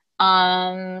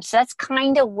 So that's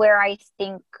kind of where I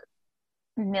think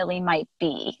Millie might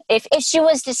be if she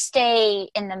was to stay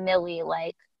in the Millie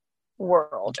like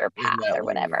world or path or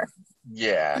whatever.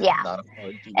 Yeah. Not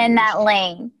in that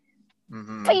lane.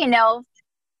 But you know,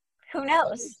 who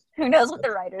knows? Who knows what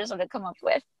the writers would have come up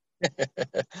with?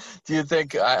 Do you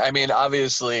think? I mean,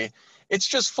 obviously, it's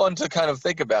just fun to kind of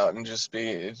think about and just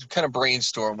kind of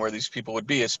brainstorm where these people would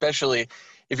be, especially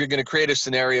if you're going to create a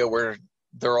scenario where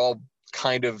they're all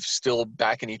kind of still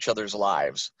back in each other's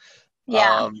lives.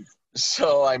 Yeah.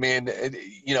 So, I mean,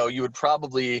 you know, you would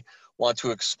probably want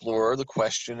to explore the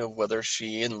question of whether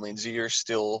she and Lindsay are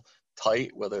still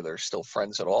tight, whether they're still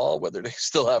friends at all, whether they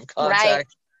still have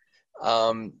contact,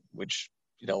 which,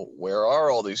 you know, where are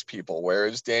all these people? Where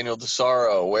is Daniel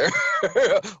DeSaro?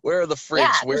 Where are the freaks?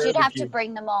 Yeah, because you'd have to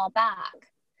bring them all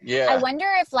back. Yeah. I wonder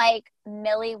if like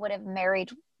Millie would have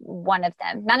married one of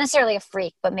them, not necessarily a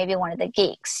freak, but maybe one of the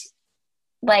geeks.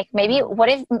 Like maybe, what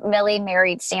if Millie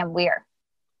married Sam Weir?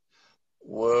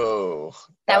 Whoa.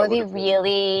 That would be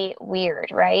really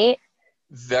weird, right?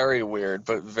 Very weird,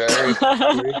 but very,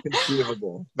 very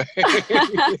conceivable.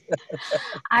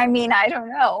 I mean, I don't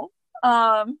know.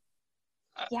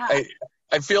 Yeah.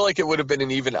 I feel like it would have been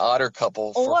an even odder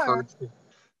couple for her.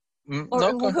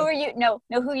 Or who are you? No,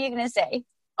 who are you gonna say?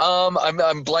 I'm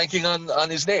blanking on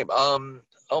his name.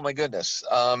 Oh my goodness.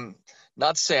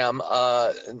 Not Sam.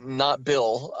 Not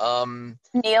Bill.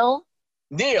 Neil.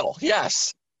 Neil.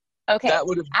 Yes. Okay. That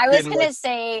would have. I was gonna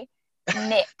say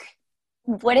Nick.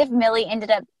 What if Millie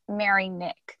ended up marrying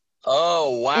Nick?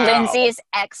 Oh wow. Lindsay's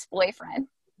ex-boyfriend.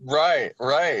 Right.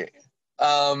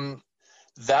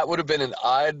 That would have been an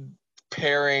odd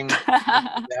pairing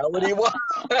personality-wise.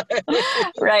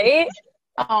 Right?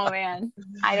 Oh man,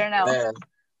 I don't know. Man.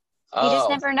 You just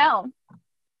never know.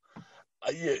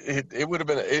 It would have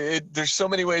been. There's so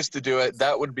many ways to do it.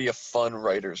 That would be a fun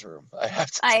writer's room. I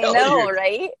have to tell you. I know,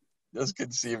 right? Just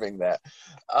conceiving that.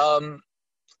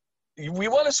 We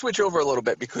want to switch over a little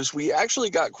bit because we actually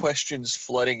got questions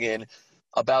flooding in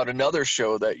about another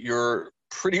show that you're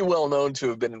pretty well known to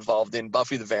have been involved in,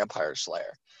 Buffy the Vampire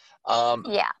Slayer.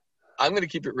 Yeah. I'm going to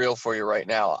keep it real for you right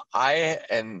now.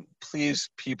 And please,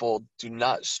 people, do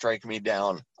not strike me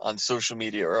down on social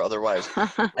media or otherwise. I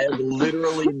have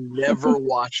literally never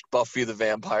watched Buffy the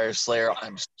Vampire Slayer.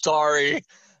 I'm sorry.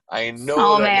 I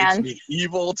know makes me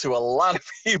evil to a lot of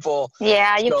people.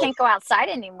 Yeah, you can't go outside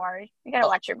anymore. You got to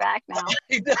watch your back now.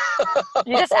 You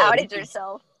just outed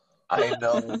yourself. I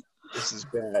know. This is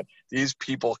bad. These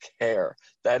people care.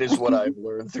 That is what I've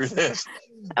learned through this.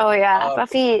 Oh yeah,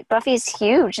 Buffy's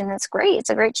huge, and it's great. It's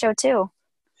a great show too.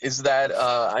 Is that?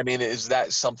 Is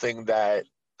that something that?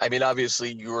 I mean,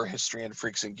 obviously, your history in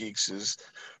Freaks and Geeks is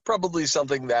probably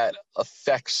something that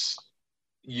affects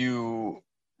you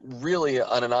really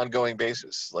on an ongoing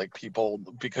basis. Like people,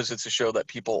 because it's a show that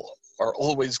people are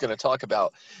always going to talk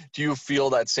about. Do you feel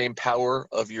that same power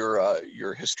of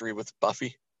your history with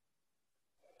Buffy?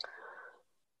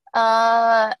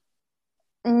 Not.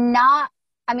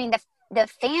 I mean, the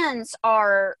fans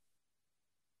are.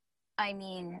 I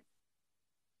mean,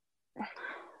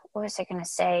 what was I going to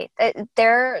say?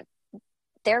 They're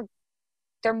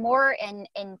more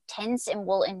intense and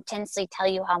will intensely tell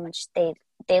you how much they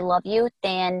love you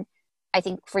than I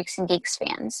think Freaks and Geeks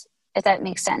fans, if that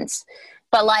makes sense.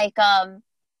 But like,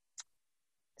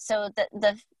 so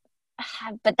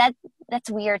but that's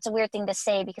weird. It's a weird thing to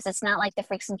say because it's not like the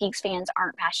Freaks and Geeks fans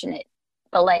aren't passionate,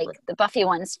 but like the Buffy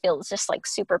ones feel just like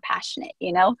super passionate,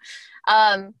 you know?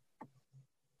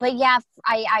 But yeah,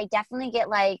 I definitely get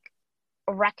like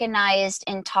recognized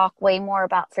and talk way more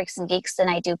about Freaks and Geeks than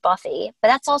I do Buffy. But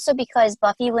that's also because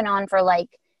Buffy went on for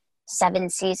like 7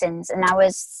 seasons, and I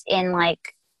was in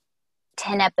like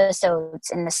 10 episodes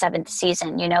in the 7th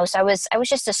season, you know? So I was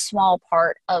just a small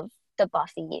part of the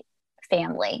Buffy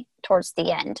family towards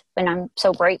the end, and I'm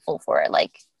so grateful for it.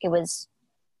 Like, it was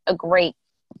a great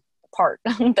part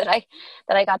that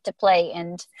I got to play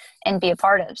and be a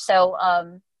part of. So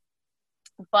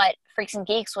but Freaks and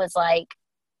Geeks was like,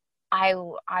 I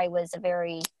was a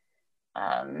very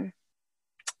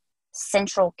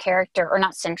central character, or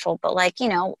not central, but like, you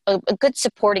know, a good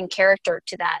supporting character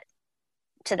to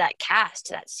that cast,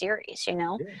 to that series, you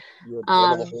know. Yeah, you were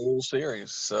part of the whole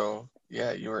series, so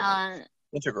yeah, you were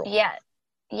integral.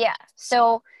 Yeah.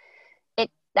 So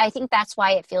I think that's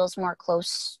why it feels more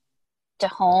close to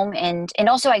home, and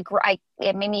also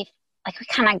it made me like, we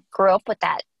kind of grew up with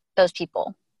those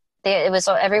people. It was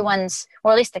everyone's,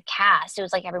 or at least the cast, it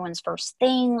was like everyone's first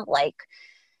thing, like,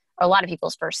 or a lot of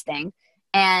people's first thing,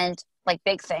 and like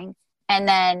big thing. And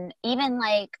then even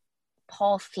like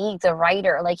Paul Feig, the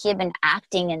writer, like, he had been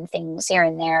acting in things here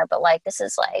and there, but like, this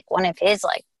is like one of his,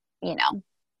 like, you know,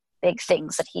 big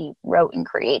things that he wrote and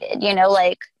created, you know,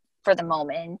 like, for the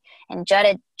moment. And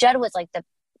Judd was like the,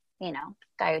 you know,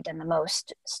 guy who'd done the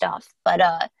most stuff, but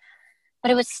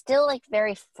it was still like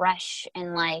very fresh,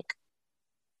 and like,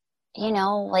 you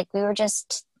know, like, we were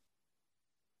just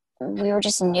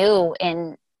new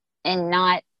and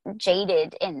not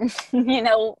jaded, and you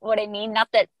know what I mean? Not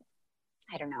that,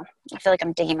 I don't know, I feel like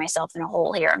I'm digging myself in a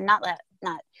hole here. I'm not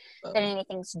that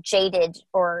anything's jaded,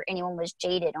 or anyone was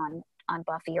jaded on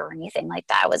Buffy or anything like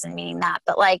that. I wasn't meaning that,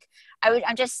 but like,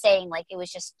 I'm just saying, like, it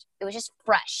was just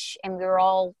fresh, and we were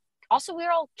all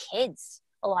kids,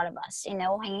 a lot of us, you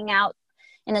know, hanging out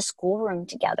in a schoolroom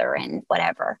together and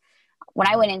whatever. When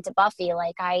I went into Buffy,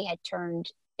 like, I had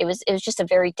turned, it was just a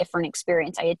very different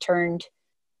experience. I had turned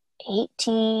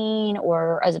 18,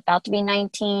 or I was about to be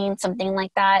 19, something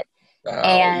like that. Wow,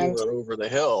 And you were over the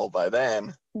hill by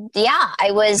then. yeah,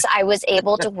 I was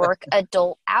able to work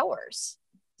adult hours.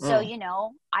 So, you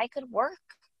know, I could work,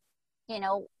 you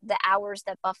know, the hours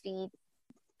that Buffy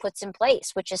puts in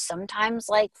place, which is sometimes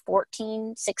like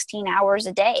 14, 16 hours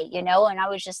a day, you know? And I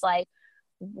was just like,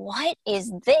 what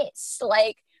is this?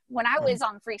 Like, when I was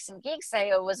on Freaks and Geeks,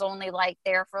 I was only like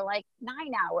there for like 9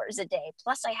 hours a day.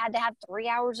 Plus I had to have 3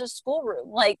 hours of schoolroom.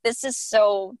 Like, this is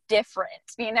so different,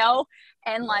 you know?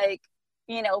 And like,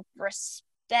 you know,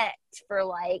 respect for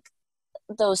like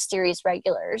those series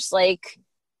regulars. Like,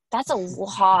 that's a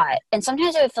lot. And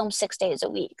sometimes I would film 6 days a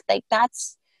week. Like,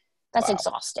 that's Wow.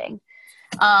 exhausting.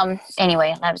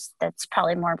 Anyway, that's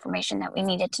probably more information that we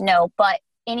needed to know. But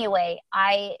anyway,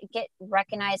 I get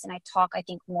recognized and I talk, I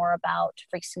think, more about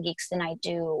Freaks and Geeks than I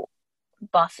do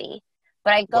Buffy.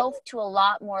 But I go to a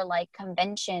lot more like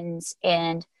conventions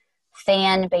and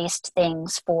fan-based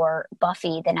things for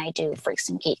Buffy than I do Freaks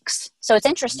and Geeks. So it's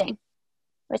interesting.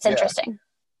 Interesting.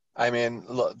 I mean,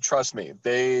 look, trust me,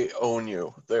 they own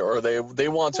you. They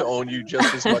want to own you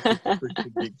just as much as the Freaks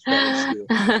and Geeks fans do.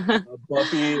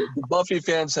 The Buffy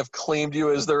fans have claimed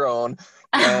you as their own,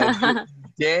 and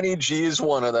Danny G is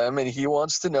one of them, and he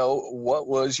wants to know, what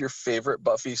was your favorite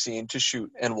Buffy scene to shoot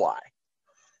and why?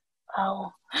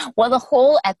 Oh, well, the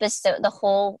whole episode,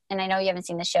 and I know you haven't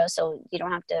seen the show, so you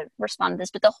don't have to respond to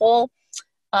this, but the whole,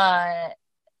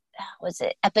 was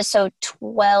it episode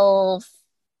 12,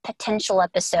 potential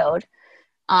episode,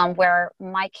 where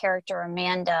my character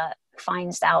Amanda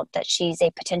finds out that she's a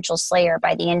potential slayer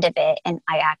by the end of it, and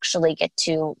I actually get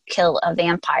to kill a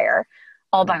vampire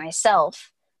all by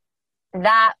myself.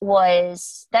 That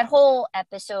whole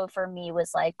episode for me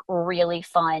was like really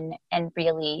fun and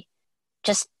really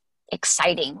just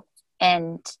exciting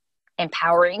and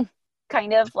empowering,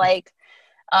 kind of like,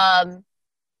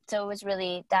 so it was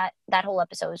really, that whole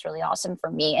episode was really awesome for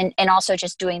me. And also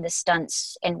just doing the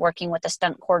stunts and working with the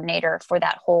stunt coordinator for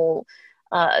that whole,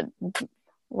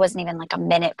 wasn't even like a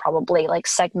minute probably, like,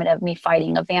 segment of me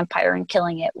fighting a vampire and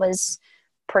killing it was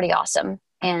pretty awesome.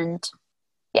 And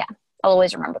yeah, I'll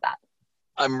always remember that.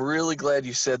 I'm really glad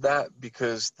you said that,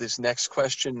 because this next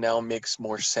question now makes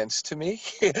more sense to me.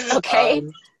 Okay.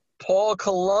 Paul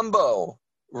Colombo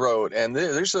wrote, and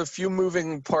there's a few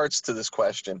moving parts to this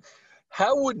question.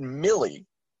 How would Millie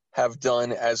have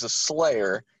done as a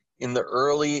Slayer in the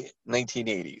early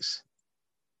 1980s?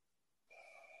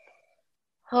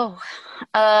 Oh,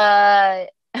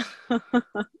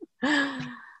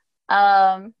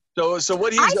 So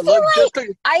what I he's feel look like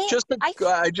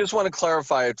I just want to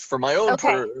clarify it for my own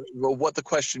okay. what the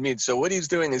question means. So what he's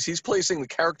doing is he's placing the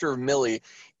character of Millie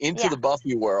into Yeah. the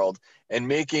Buffy world and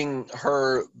making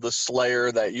her the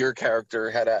Slayer that your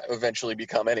character had eventually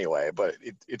become anyway. But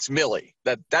it's Millie.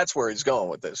 That's where he's going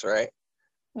with this, right?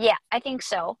 Yeah, I think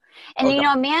so. And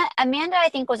Okay. Amanda, I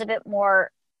think, was a bit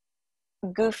more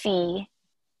goofy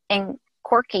and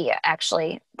quirky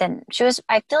actually than she was.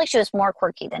 I feel like she was more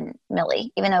quirky than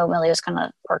Millie, even though Millie was kind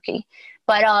of quirky.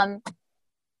 But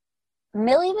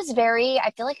Millie was very.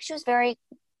 I feel like she was very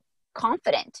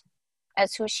confident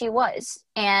as who she was,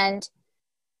 and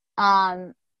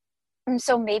um,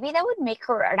 so maybe that would make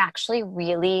her an actually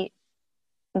really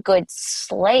good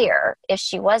Slayer if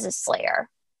she was a Slayer.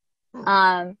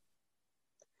 Um,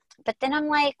 but then I'm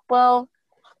like, well,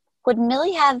 would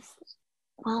Millie have?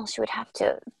 Well, she would have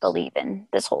to believe in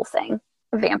this whole thing,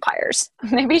 vampires.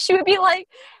 Maybe she would be like,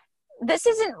 this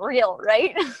isn't real,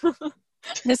 right?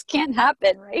 This can't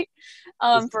happen, right?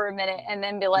 For a minute, and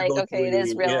then be like, okay, it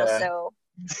is Biblically, real. yeah. So,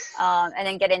 and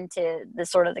then get into the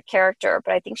sort of the character.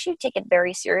 But I think she'd take it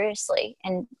very seriously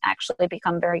and actually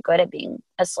become very good at being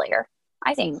a Slayer,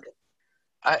 I think.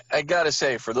 I gotta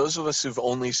say, for those of us who've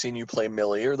only seen you play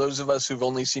Millie, or those of us who've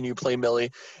only seen you play Millie,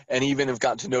 and even have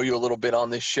gotten to know you a little bit on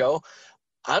this show,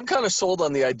 I'm kind of sold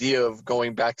on the idea of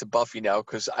going back to Buffy now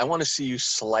because I want to see you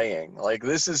slaying. Like,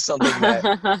 this is something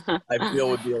that I feel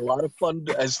would be a lot of fun,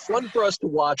 as fun for us to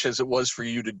watch as it was for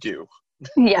you to do.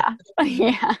 Yeah,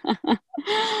 yeah,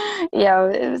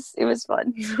 yeah. It was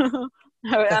fun.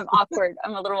 I'm awkward.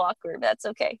 I'm a little awkward, but that's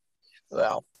okay.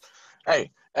 Well,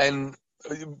 hey, and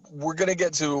we're going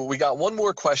to we got one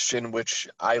more question, which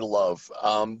I love.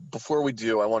 Before we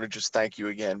do, I want to just thank you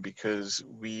again because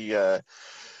we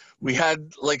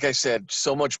had, like I said,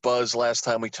 so much buzz last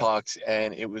time we talked,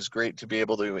 and it was great to be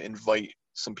able to invite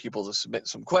some people to submit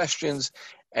some questions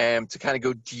and to kind of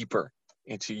go deeper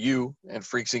into you and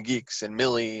Freaks and Geeks and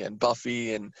Millie and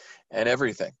Buffy and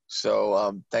everything.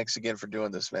 So thanks again for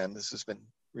doing this, man. This has been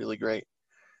really great.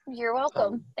 You're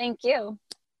welcome. Thank you.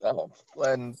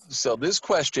 And so this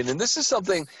question, and this is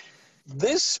something,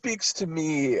 this speaks to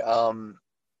me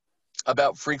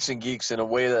about Freaks and Geeks in a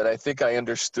way that I think I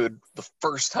understood the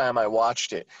first time I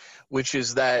watched it, which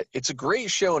is that it's a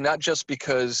great show, not just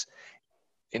because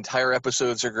entire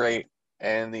episodes are great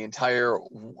and the entire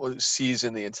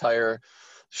season, the entire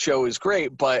show is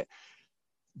great, but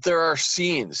there are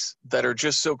scenes that are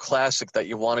just so classic that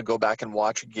you want to go back and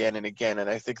watch again and again. And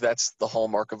I think that's the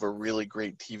hallmark of a really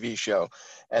great TV show.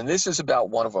 And this is about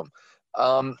one of them.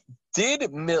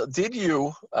 Did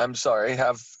you, I'm sorry,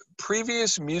 have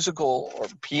previous musical or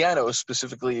piano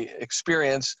specifically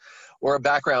experience or a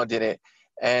background in it?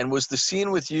 And was the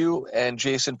scene with you and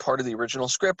Jason part of the original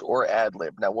script or ad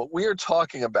lib? Now, what we are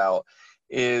talking about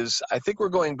is, I think we're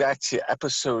going back to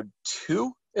episode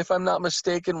 2, if I'm not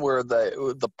mistaken, where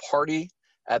the party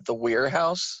at the Weir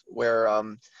house, where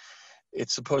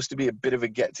it's supposed to be a bit of a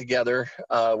get-together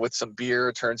with some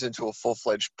beer, turns into a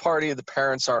full-fledged party. The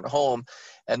parents aren't home.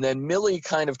 And then Millie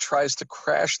kind of tries to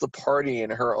crash the party in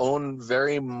her own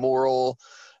very moral,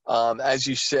 as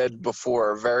you said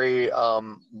before, very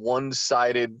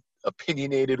one-sided,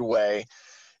 opinionated way,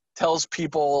 tells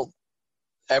people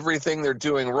everything they're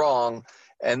doing wrong,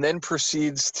 and then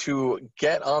proceeds to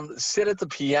sit at the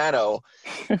piano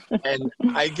and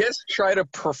I guess try to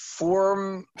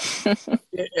perform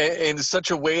in such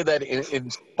a way that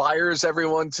inspires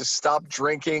everyone to stop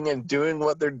drinking and doing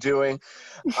what they're doing.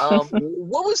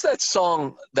 What was that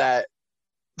song that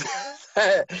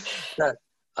that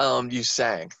you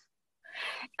sang?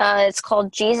 It's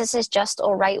called "Jesus Is Just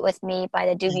All Right with Me" by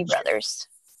the Doobie Brothers.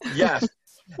 Yes.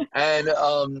 And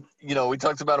we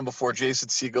talked about him before. Jason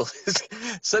Segel is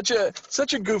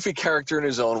such a goofy character in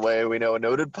his own way. We know, a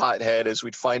noted pothead, as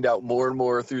we'd find out more and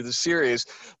more through the series,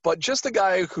 but just a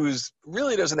guy who's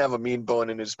really doesn't have a mean bone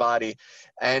in his body,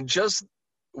 and just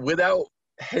without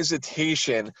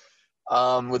hesitation,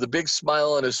 with a big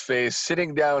smile on his face,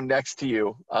 sitting down next to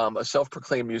you, a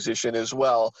self-proclaimed musician as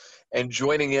well, and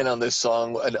joining in on this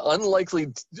song, an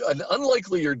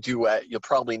unlikelier duet you'll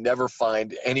probably never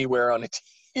find anywhere on a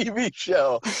TV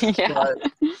show. Yeah. But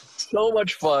so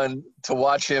much fun to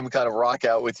watch him kind of rock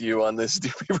out with you on this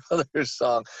Doobie Brothers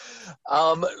song.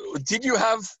 Did you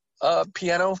have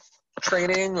piano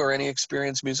training or any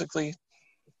experience musically?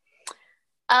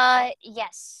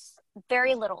 Yes,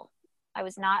 very little. I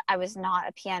was not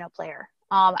a piano player.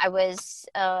 I was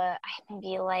I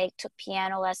maybe took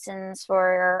piano lessons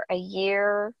for a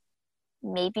year,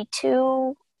 maybe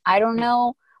 2. I don't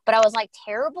know. but I was like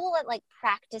terrible at like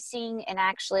practicing and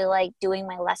actually like doing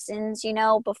my lessons, you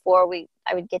know, before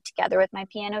I would get together with my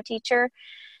piano teacher.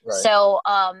 Right. So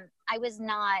I was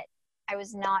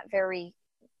not very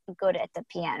good at the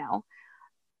piano.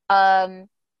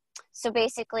 So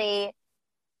basically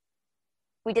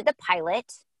we did the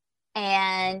pilot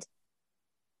and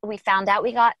we found out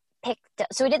we got picked.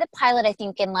 So we did the pilot, I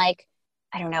think in like,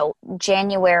 I don't know,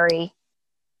 January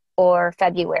or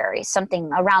February,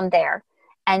 something around there.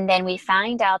 And then we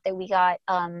find out that we got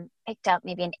picked up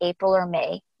maybe in April or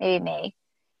May, maybe May.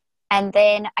 And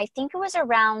then I think it was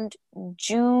around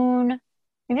June,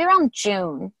 maybe around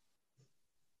June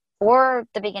or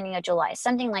the beginning of July,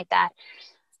 something like that.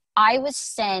 My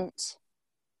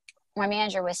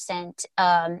manager was sent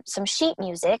some sheet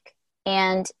music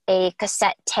and a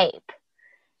cassette tape.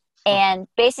 And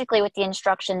basically with the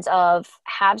instructions of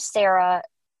have Sarah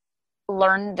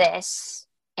learn this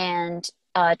and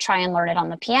try and learn it on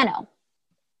the piano.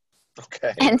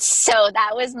 Okay. And so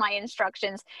that was my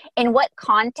instructions. In what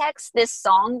context this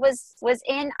song was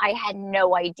in, I had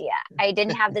no idea. I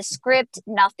didn't have the script,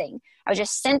 nothing. I was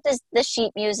just sent the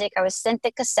sheet music. I was sent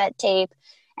the cassette tape,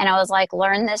 and I was like,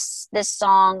 learn this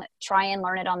song, try and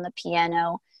learn it on the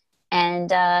piano, and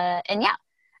yeah.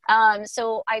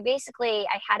 So I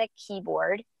had a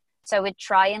keyboard, so I would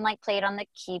try and like play it on the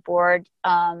keyboard.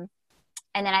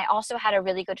 And then I also had a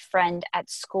really good friend at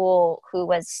school who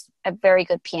was a very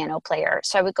good piano player.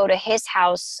 So I would go to his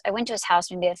house. I went to his house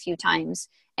maybe a few times,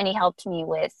 and he helped me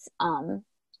with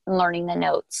learning the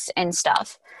notes and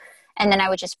stuff. And then I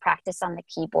would just practice on the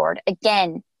keyboard.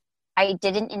 Again, I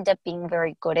didn't end up being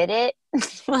very good at it.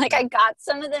 Like I got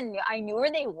some of them, I knew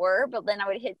where they were, but then I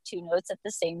would hit two notes at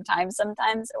the same time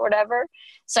sometimes or whatever.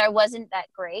 So I wasn't that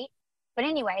great. But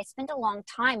anyway, I spent a long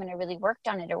time and I really worked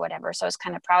on it or whatever. So I was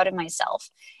kind of proud of myself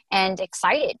and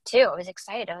excited too. I was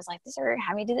excited. I was like, this is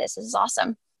how me do this. This is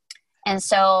awesome. And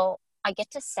so I get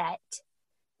to set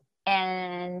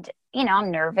and, you know,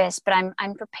 I'm nervous, but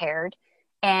I'm prepared.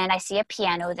 And I see a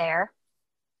piano there.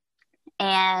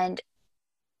 And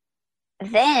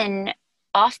then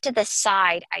off to the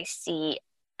side, I see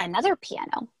another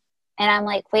piano. And I'm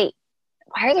like, wait,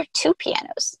 why are there two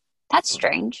pianos? That's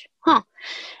strange. Huh.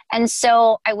 And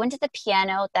so I went to the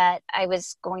piano that I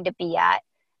was going to be at,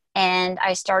 and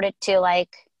I started to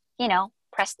like, you know,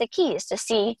 press the keys to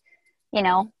see, you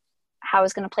know, how I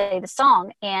was going to play the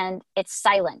song. And it's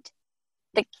silent.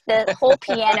 The whole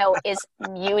piano is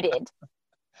muted.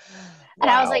 And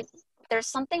I was like, there's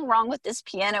something wrong with this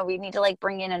piano. We need to like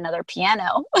bring in another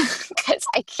piano because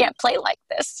I can't play like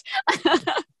this.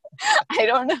 I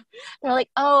don't know. They're like,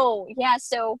 oh yeah.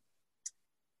 So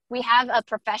we have a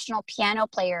professional piano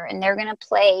player and they're going to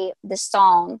play the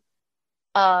song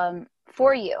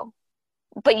for you,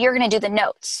 but you're going to do the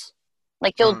notes.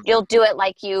 Like you'll do it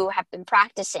like you have been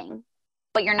practicing,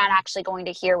 but you're not actually going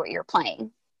to hear what you're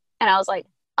playing. And I was like,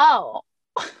 oh,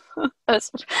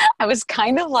 I was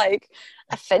kind of like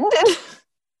offended.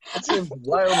 That seems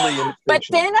wildly but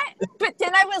then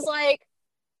I was like,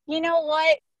 you know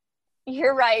what?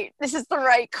 You're right. This is the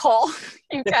right call,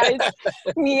 you guys.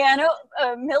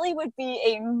 Millie would be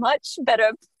a much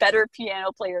better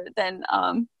piano player than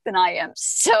I am.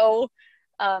 So,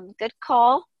 good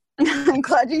call. I'm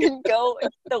glad you didn't go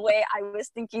the way I was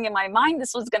thinking in my mind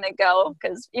this was going to go,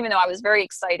 because even though I was very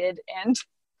excited and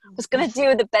was going to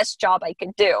do the best job I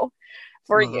could do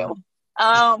for you.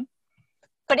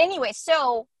 But anyway,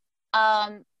 so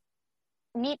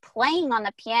me playing on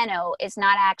the piano is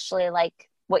not actually like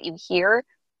what you hear,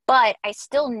 but I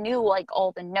still knew like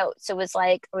all the notes. It was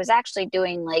like I was actually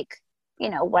doing like, you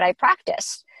know, what I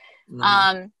practiced.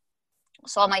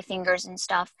 So all my fingers and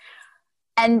stuff.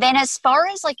 And then as far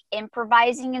as like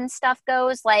improvising and stuff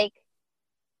goes, like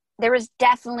there was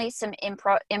definitely some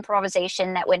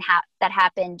improvisation that that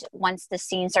happened once the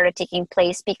scene started taking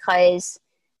place, because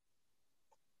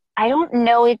I don't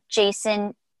know if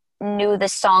Jason knew the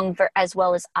song as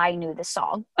well as I knew the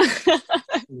song.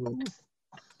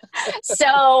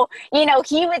 So, you know,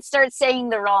 he would start saying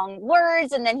the wrong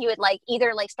words, and then he would like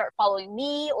either like start following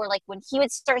me, or like when he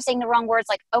would start saying the wrong words,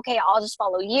 like, okay, I'll just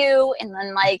follow you. And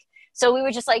then like, so we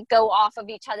would just like go off of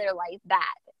each other like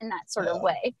that in that sort of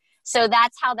way. So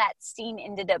that's how that scene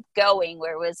ended up going,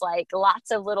 where it was like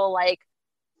lots of little like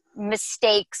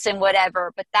mistakes and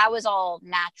whatever, but that was all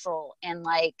natural and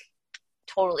like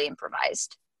totally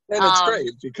improvised. And it's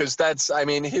great because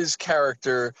his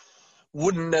character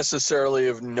wouldn't necessarily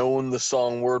have known the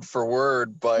song word for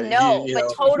word, but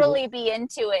totally be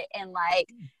into it and like,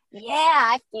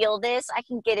 yeah, I feel this, I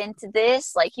can get into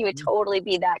this. Like he would totally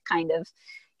be that kind of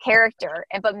character.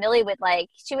 But Millie would like,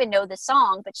 she would know the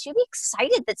song, but she'd be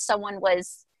excited that someone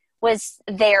was was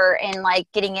there and like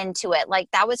getting into it. Like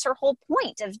that was her whole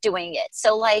point of doing it.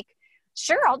 So like,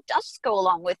 sure, I'll just go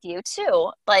along with you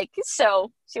too. Like,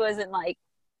 so she wasn't like,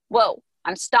 whoa,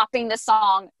 I'm stopping the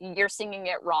song, you're singing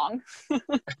it wrong.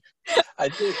 I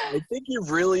think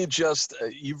you've really just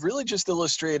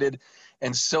illustrated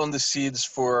and sown the seeds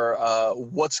for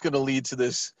what's going to lead to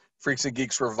this Freaks and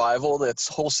Geeks revival. That's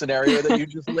whole scenario that you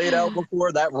just laid out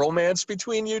before, that romance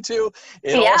between you two.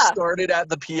 It all started at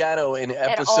the piano in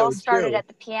episode 2. It all started at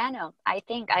the piano. I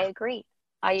agree.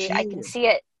 I can see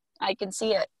it. I can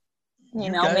see it. You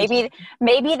know, guys,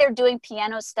 maybe they're doing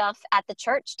piano stuff at the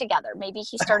church together. Maybe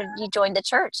he joined the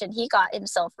church and he got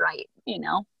himself right, you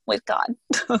know, with God.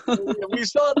 We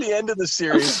saw at the end of the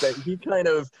series that he kind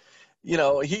of, you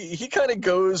know, he kind of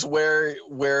goes where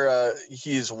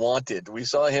he's wanted. We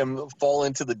saw him fall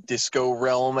into the disco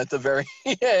realm at the very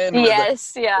end.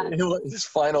 Yes, his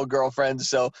final girlfriend.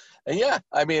 So, and yeah,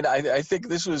 I mean, I think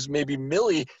this was maybe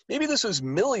this was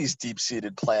Millie's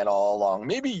deep-seated plan all along.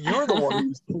 Maybe you're the one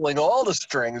who's pulling all the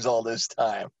strings all this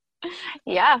time.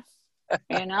 Yeah,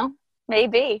 you know,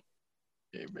 maybe.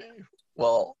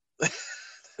 Well,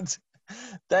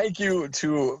 thank you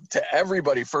to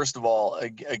everybody, first of all,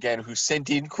 again, who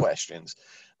sent in questions.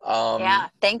 Yeah,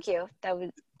 thank you. They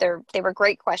were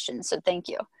great questions, so thank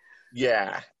you.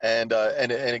 Yeah, and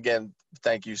again,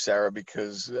 thank you, Sarah,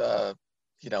 because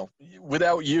you know,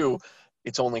 without you,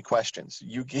 it's only questions.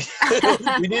 We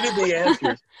needed the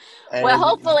answers. And well,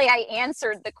 hopefully I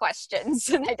answered the questions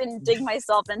and I didn't dig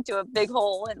myself into a big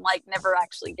hole and like never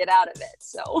actually get out of it.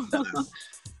 So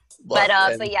but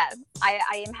yeah,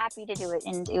 I am happy to do it,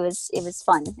 and it was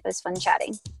fun. It was fun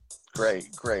chatting.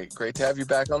 Great to have you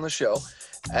back on the show.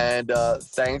 And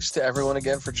thanks to everyone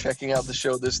again for checking out the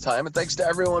show this time, and thanks to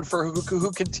everyone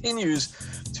who continues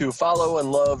to follow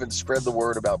and love and spread the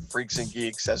word about Freaks and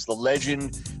Geeks as the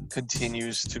legend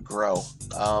continues to grow.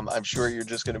 I'm sure you're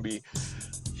just going to be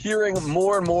hearing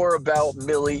more and more about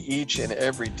Millie each and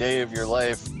every day of your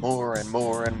life, more and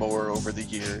more and more over the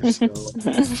years. So,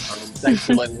 thanks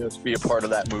for letting us be a part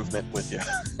of that movement with you.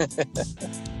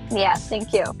 Yeah,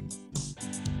 thank you.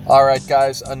 All right,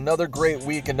 guys, another great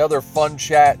week, another fun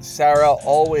chat. Sarah,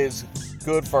 always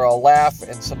good for a laugh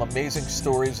and some amazing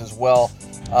stories as well.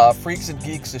 Freaks and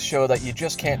Geeks, a show that you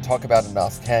just can't talk about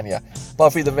enough, can you?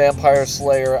 Buffy the Vampire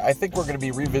Slayer, I think we're going to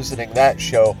be revisiting that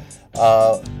show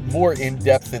more in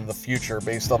depth in the future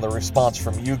based on the response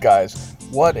from you guys.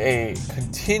 What a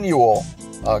continual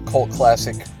cult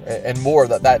classic and more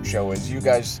that show is. You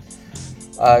guys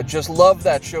just love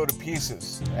that show to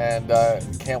pieces, and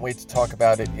can't wait to talk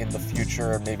about it in the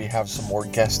future and maybe have some more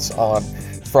guests on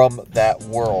from that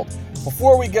world.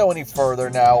 Before we go any further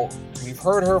now, we've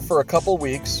heard her for a couple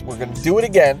weeks. We're going to do it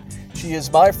again. She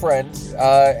is my friend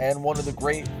and one of the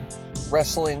great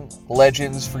wrestling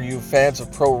legends for you fans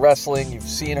of pro wrestling. You've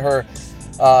seen her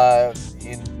on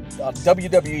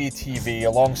WWE TV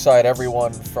alongside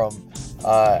everyone from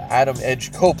Adam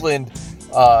Edge Copeland,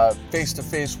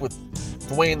 face-to-face with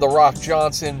Dwayne "The Rock"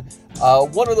 Johnson.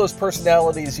 One of those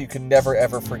personalities you can never,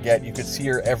 ever forget. You can see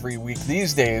her every week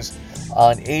these days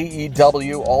on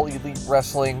AEW, All Elite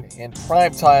Wrestling, in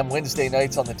primetime Wednesday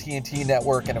nights on the TNT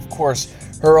Network, and of course,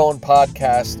 her own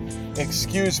podcast,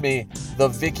 Excuse Me, The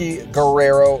Vicky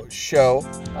Guerrero Show.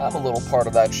 I'm a little part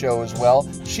of that show as well.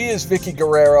 She is Vicky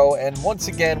Guerrero, and once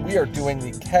again, we are doing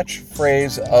the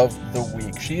catchphrase of the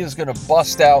week. She is going to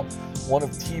bust out one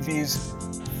of TV's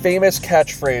famous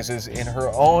catchphrases in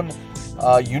her own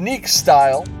unique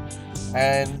style,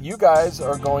 and you guys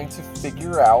are going to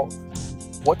figure out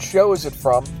what show is it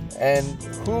from and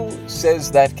who says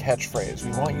that catchphrase.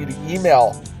 We want you to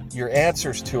email your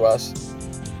answers to us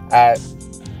at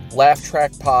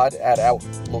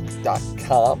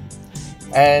laughtrackpod@outlook.com,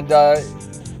 and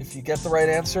if you get the right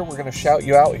answer, we're going to shout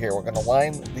you out here. We're going to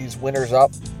line these winners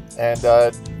up, and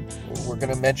we're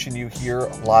going to mention you here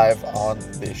live on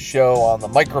this show on the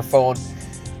microphone.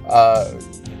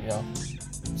 You know,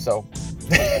 so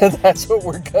that's what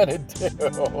we're going to do.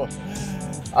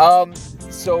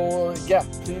 So yeah,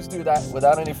 please do that.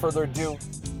 Without any further ado,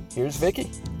 here's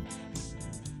Vicky.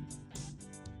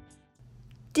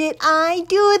 Did I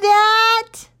do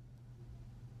that?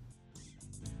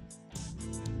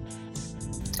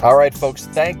 All right, folks,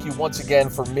 thank you once again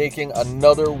for making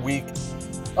another week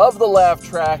of the Laugh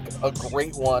Track a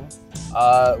great one.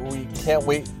 We can't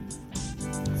wait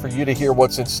for you to hear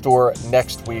what's in store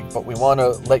next week, but we want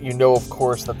to let you know, of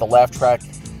course, that the Laugh Track,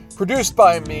 produced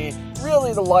by me,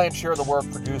 really the lion's share of the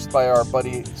work produced by our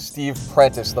buddy Steve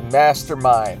Prentice, the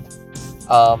mastermind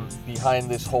behind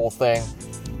this whole thing.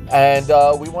 And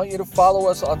we want you to follow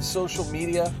us on social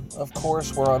media. Of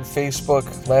course, we're on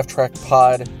Facebook, Laugh Track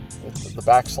Pod, the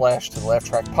backslash to the Laugh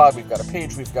Track Pod. We've got a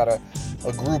page, we've got a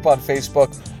group on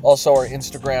Facebook, also our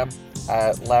Instagram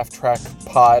at Laugh Track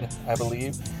Pod, I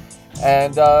believe.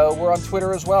 And we're on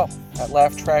Twitter as well, at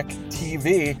Laugh Track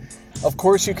TV. Of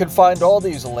course, you can find all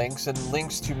these links and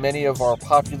links to many of our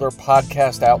popular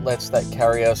podcast outlets that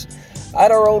carry us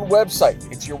at our own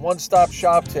website. It's your one-stop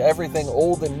shop to everything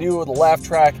old and new of the Laugh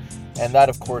Track, and that,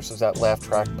 of course, is at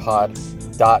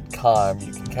laughtrackpod.com.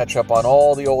 You can catch up on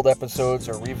all the old episodes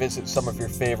or revisit some of your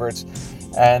favorites.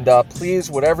 And please,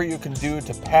 whatever you can do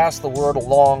to pass the word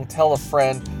along, tell a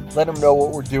friend, let them know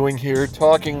what we're doing here,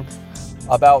 talking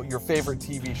about your favorite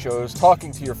TV shows,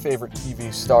 talking to your favorite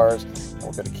TV stars, and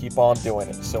we're going to keep on doing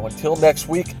it. So until next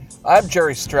week, I'm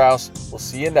Jerry Strauss. We'll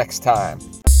see you next time.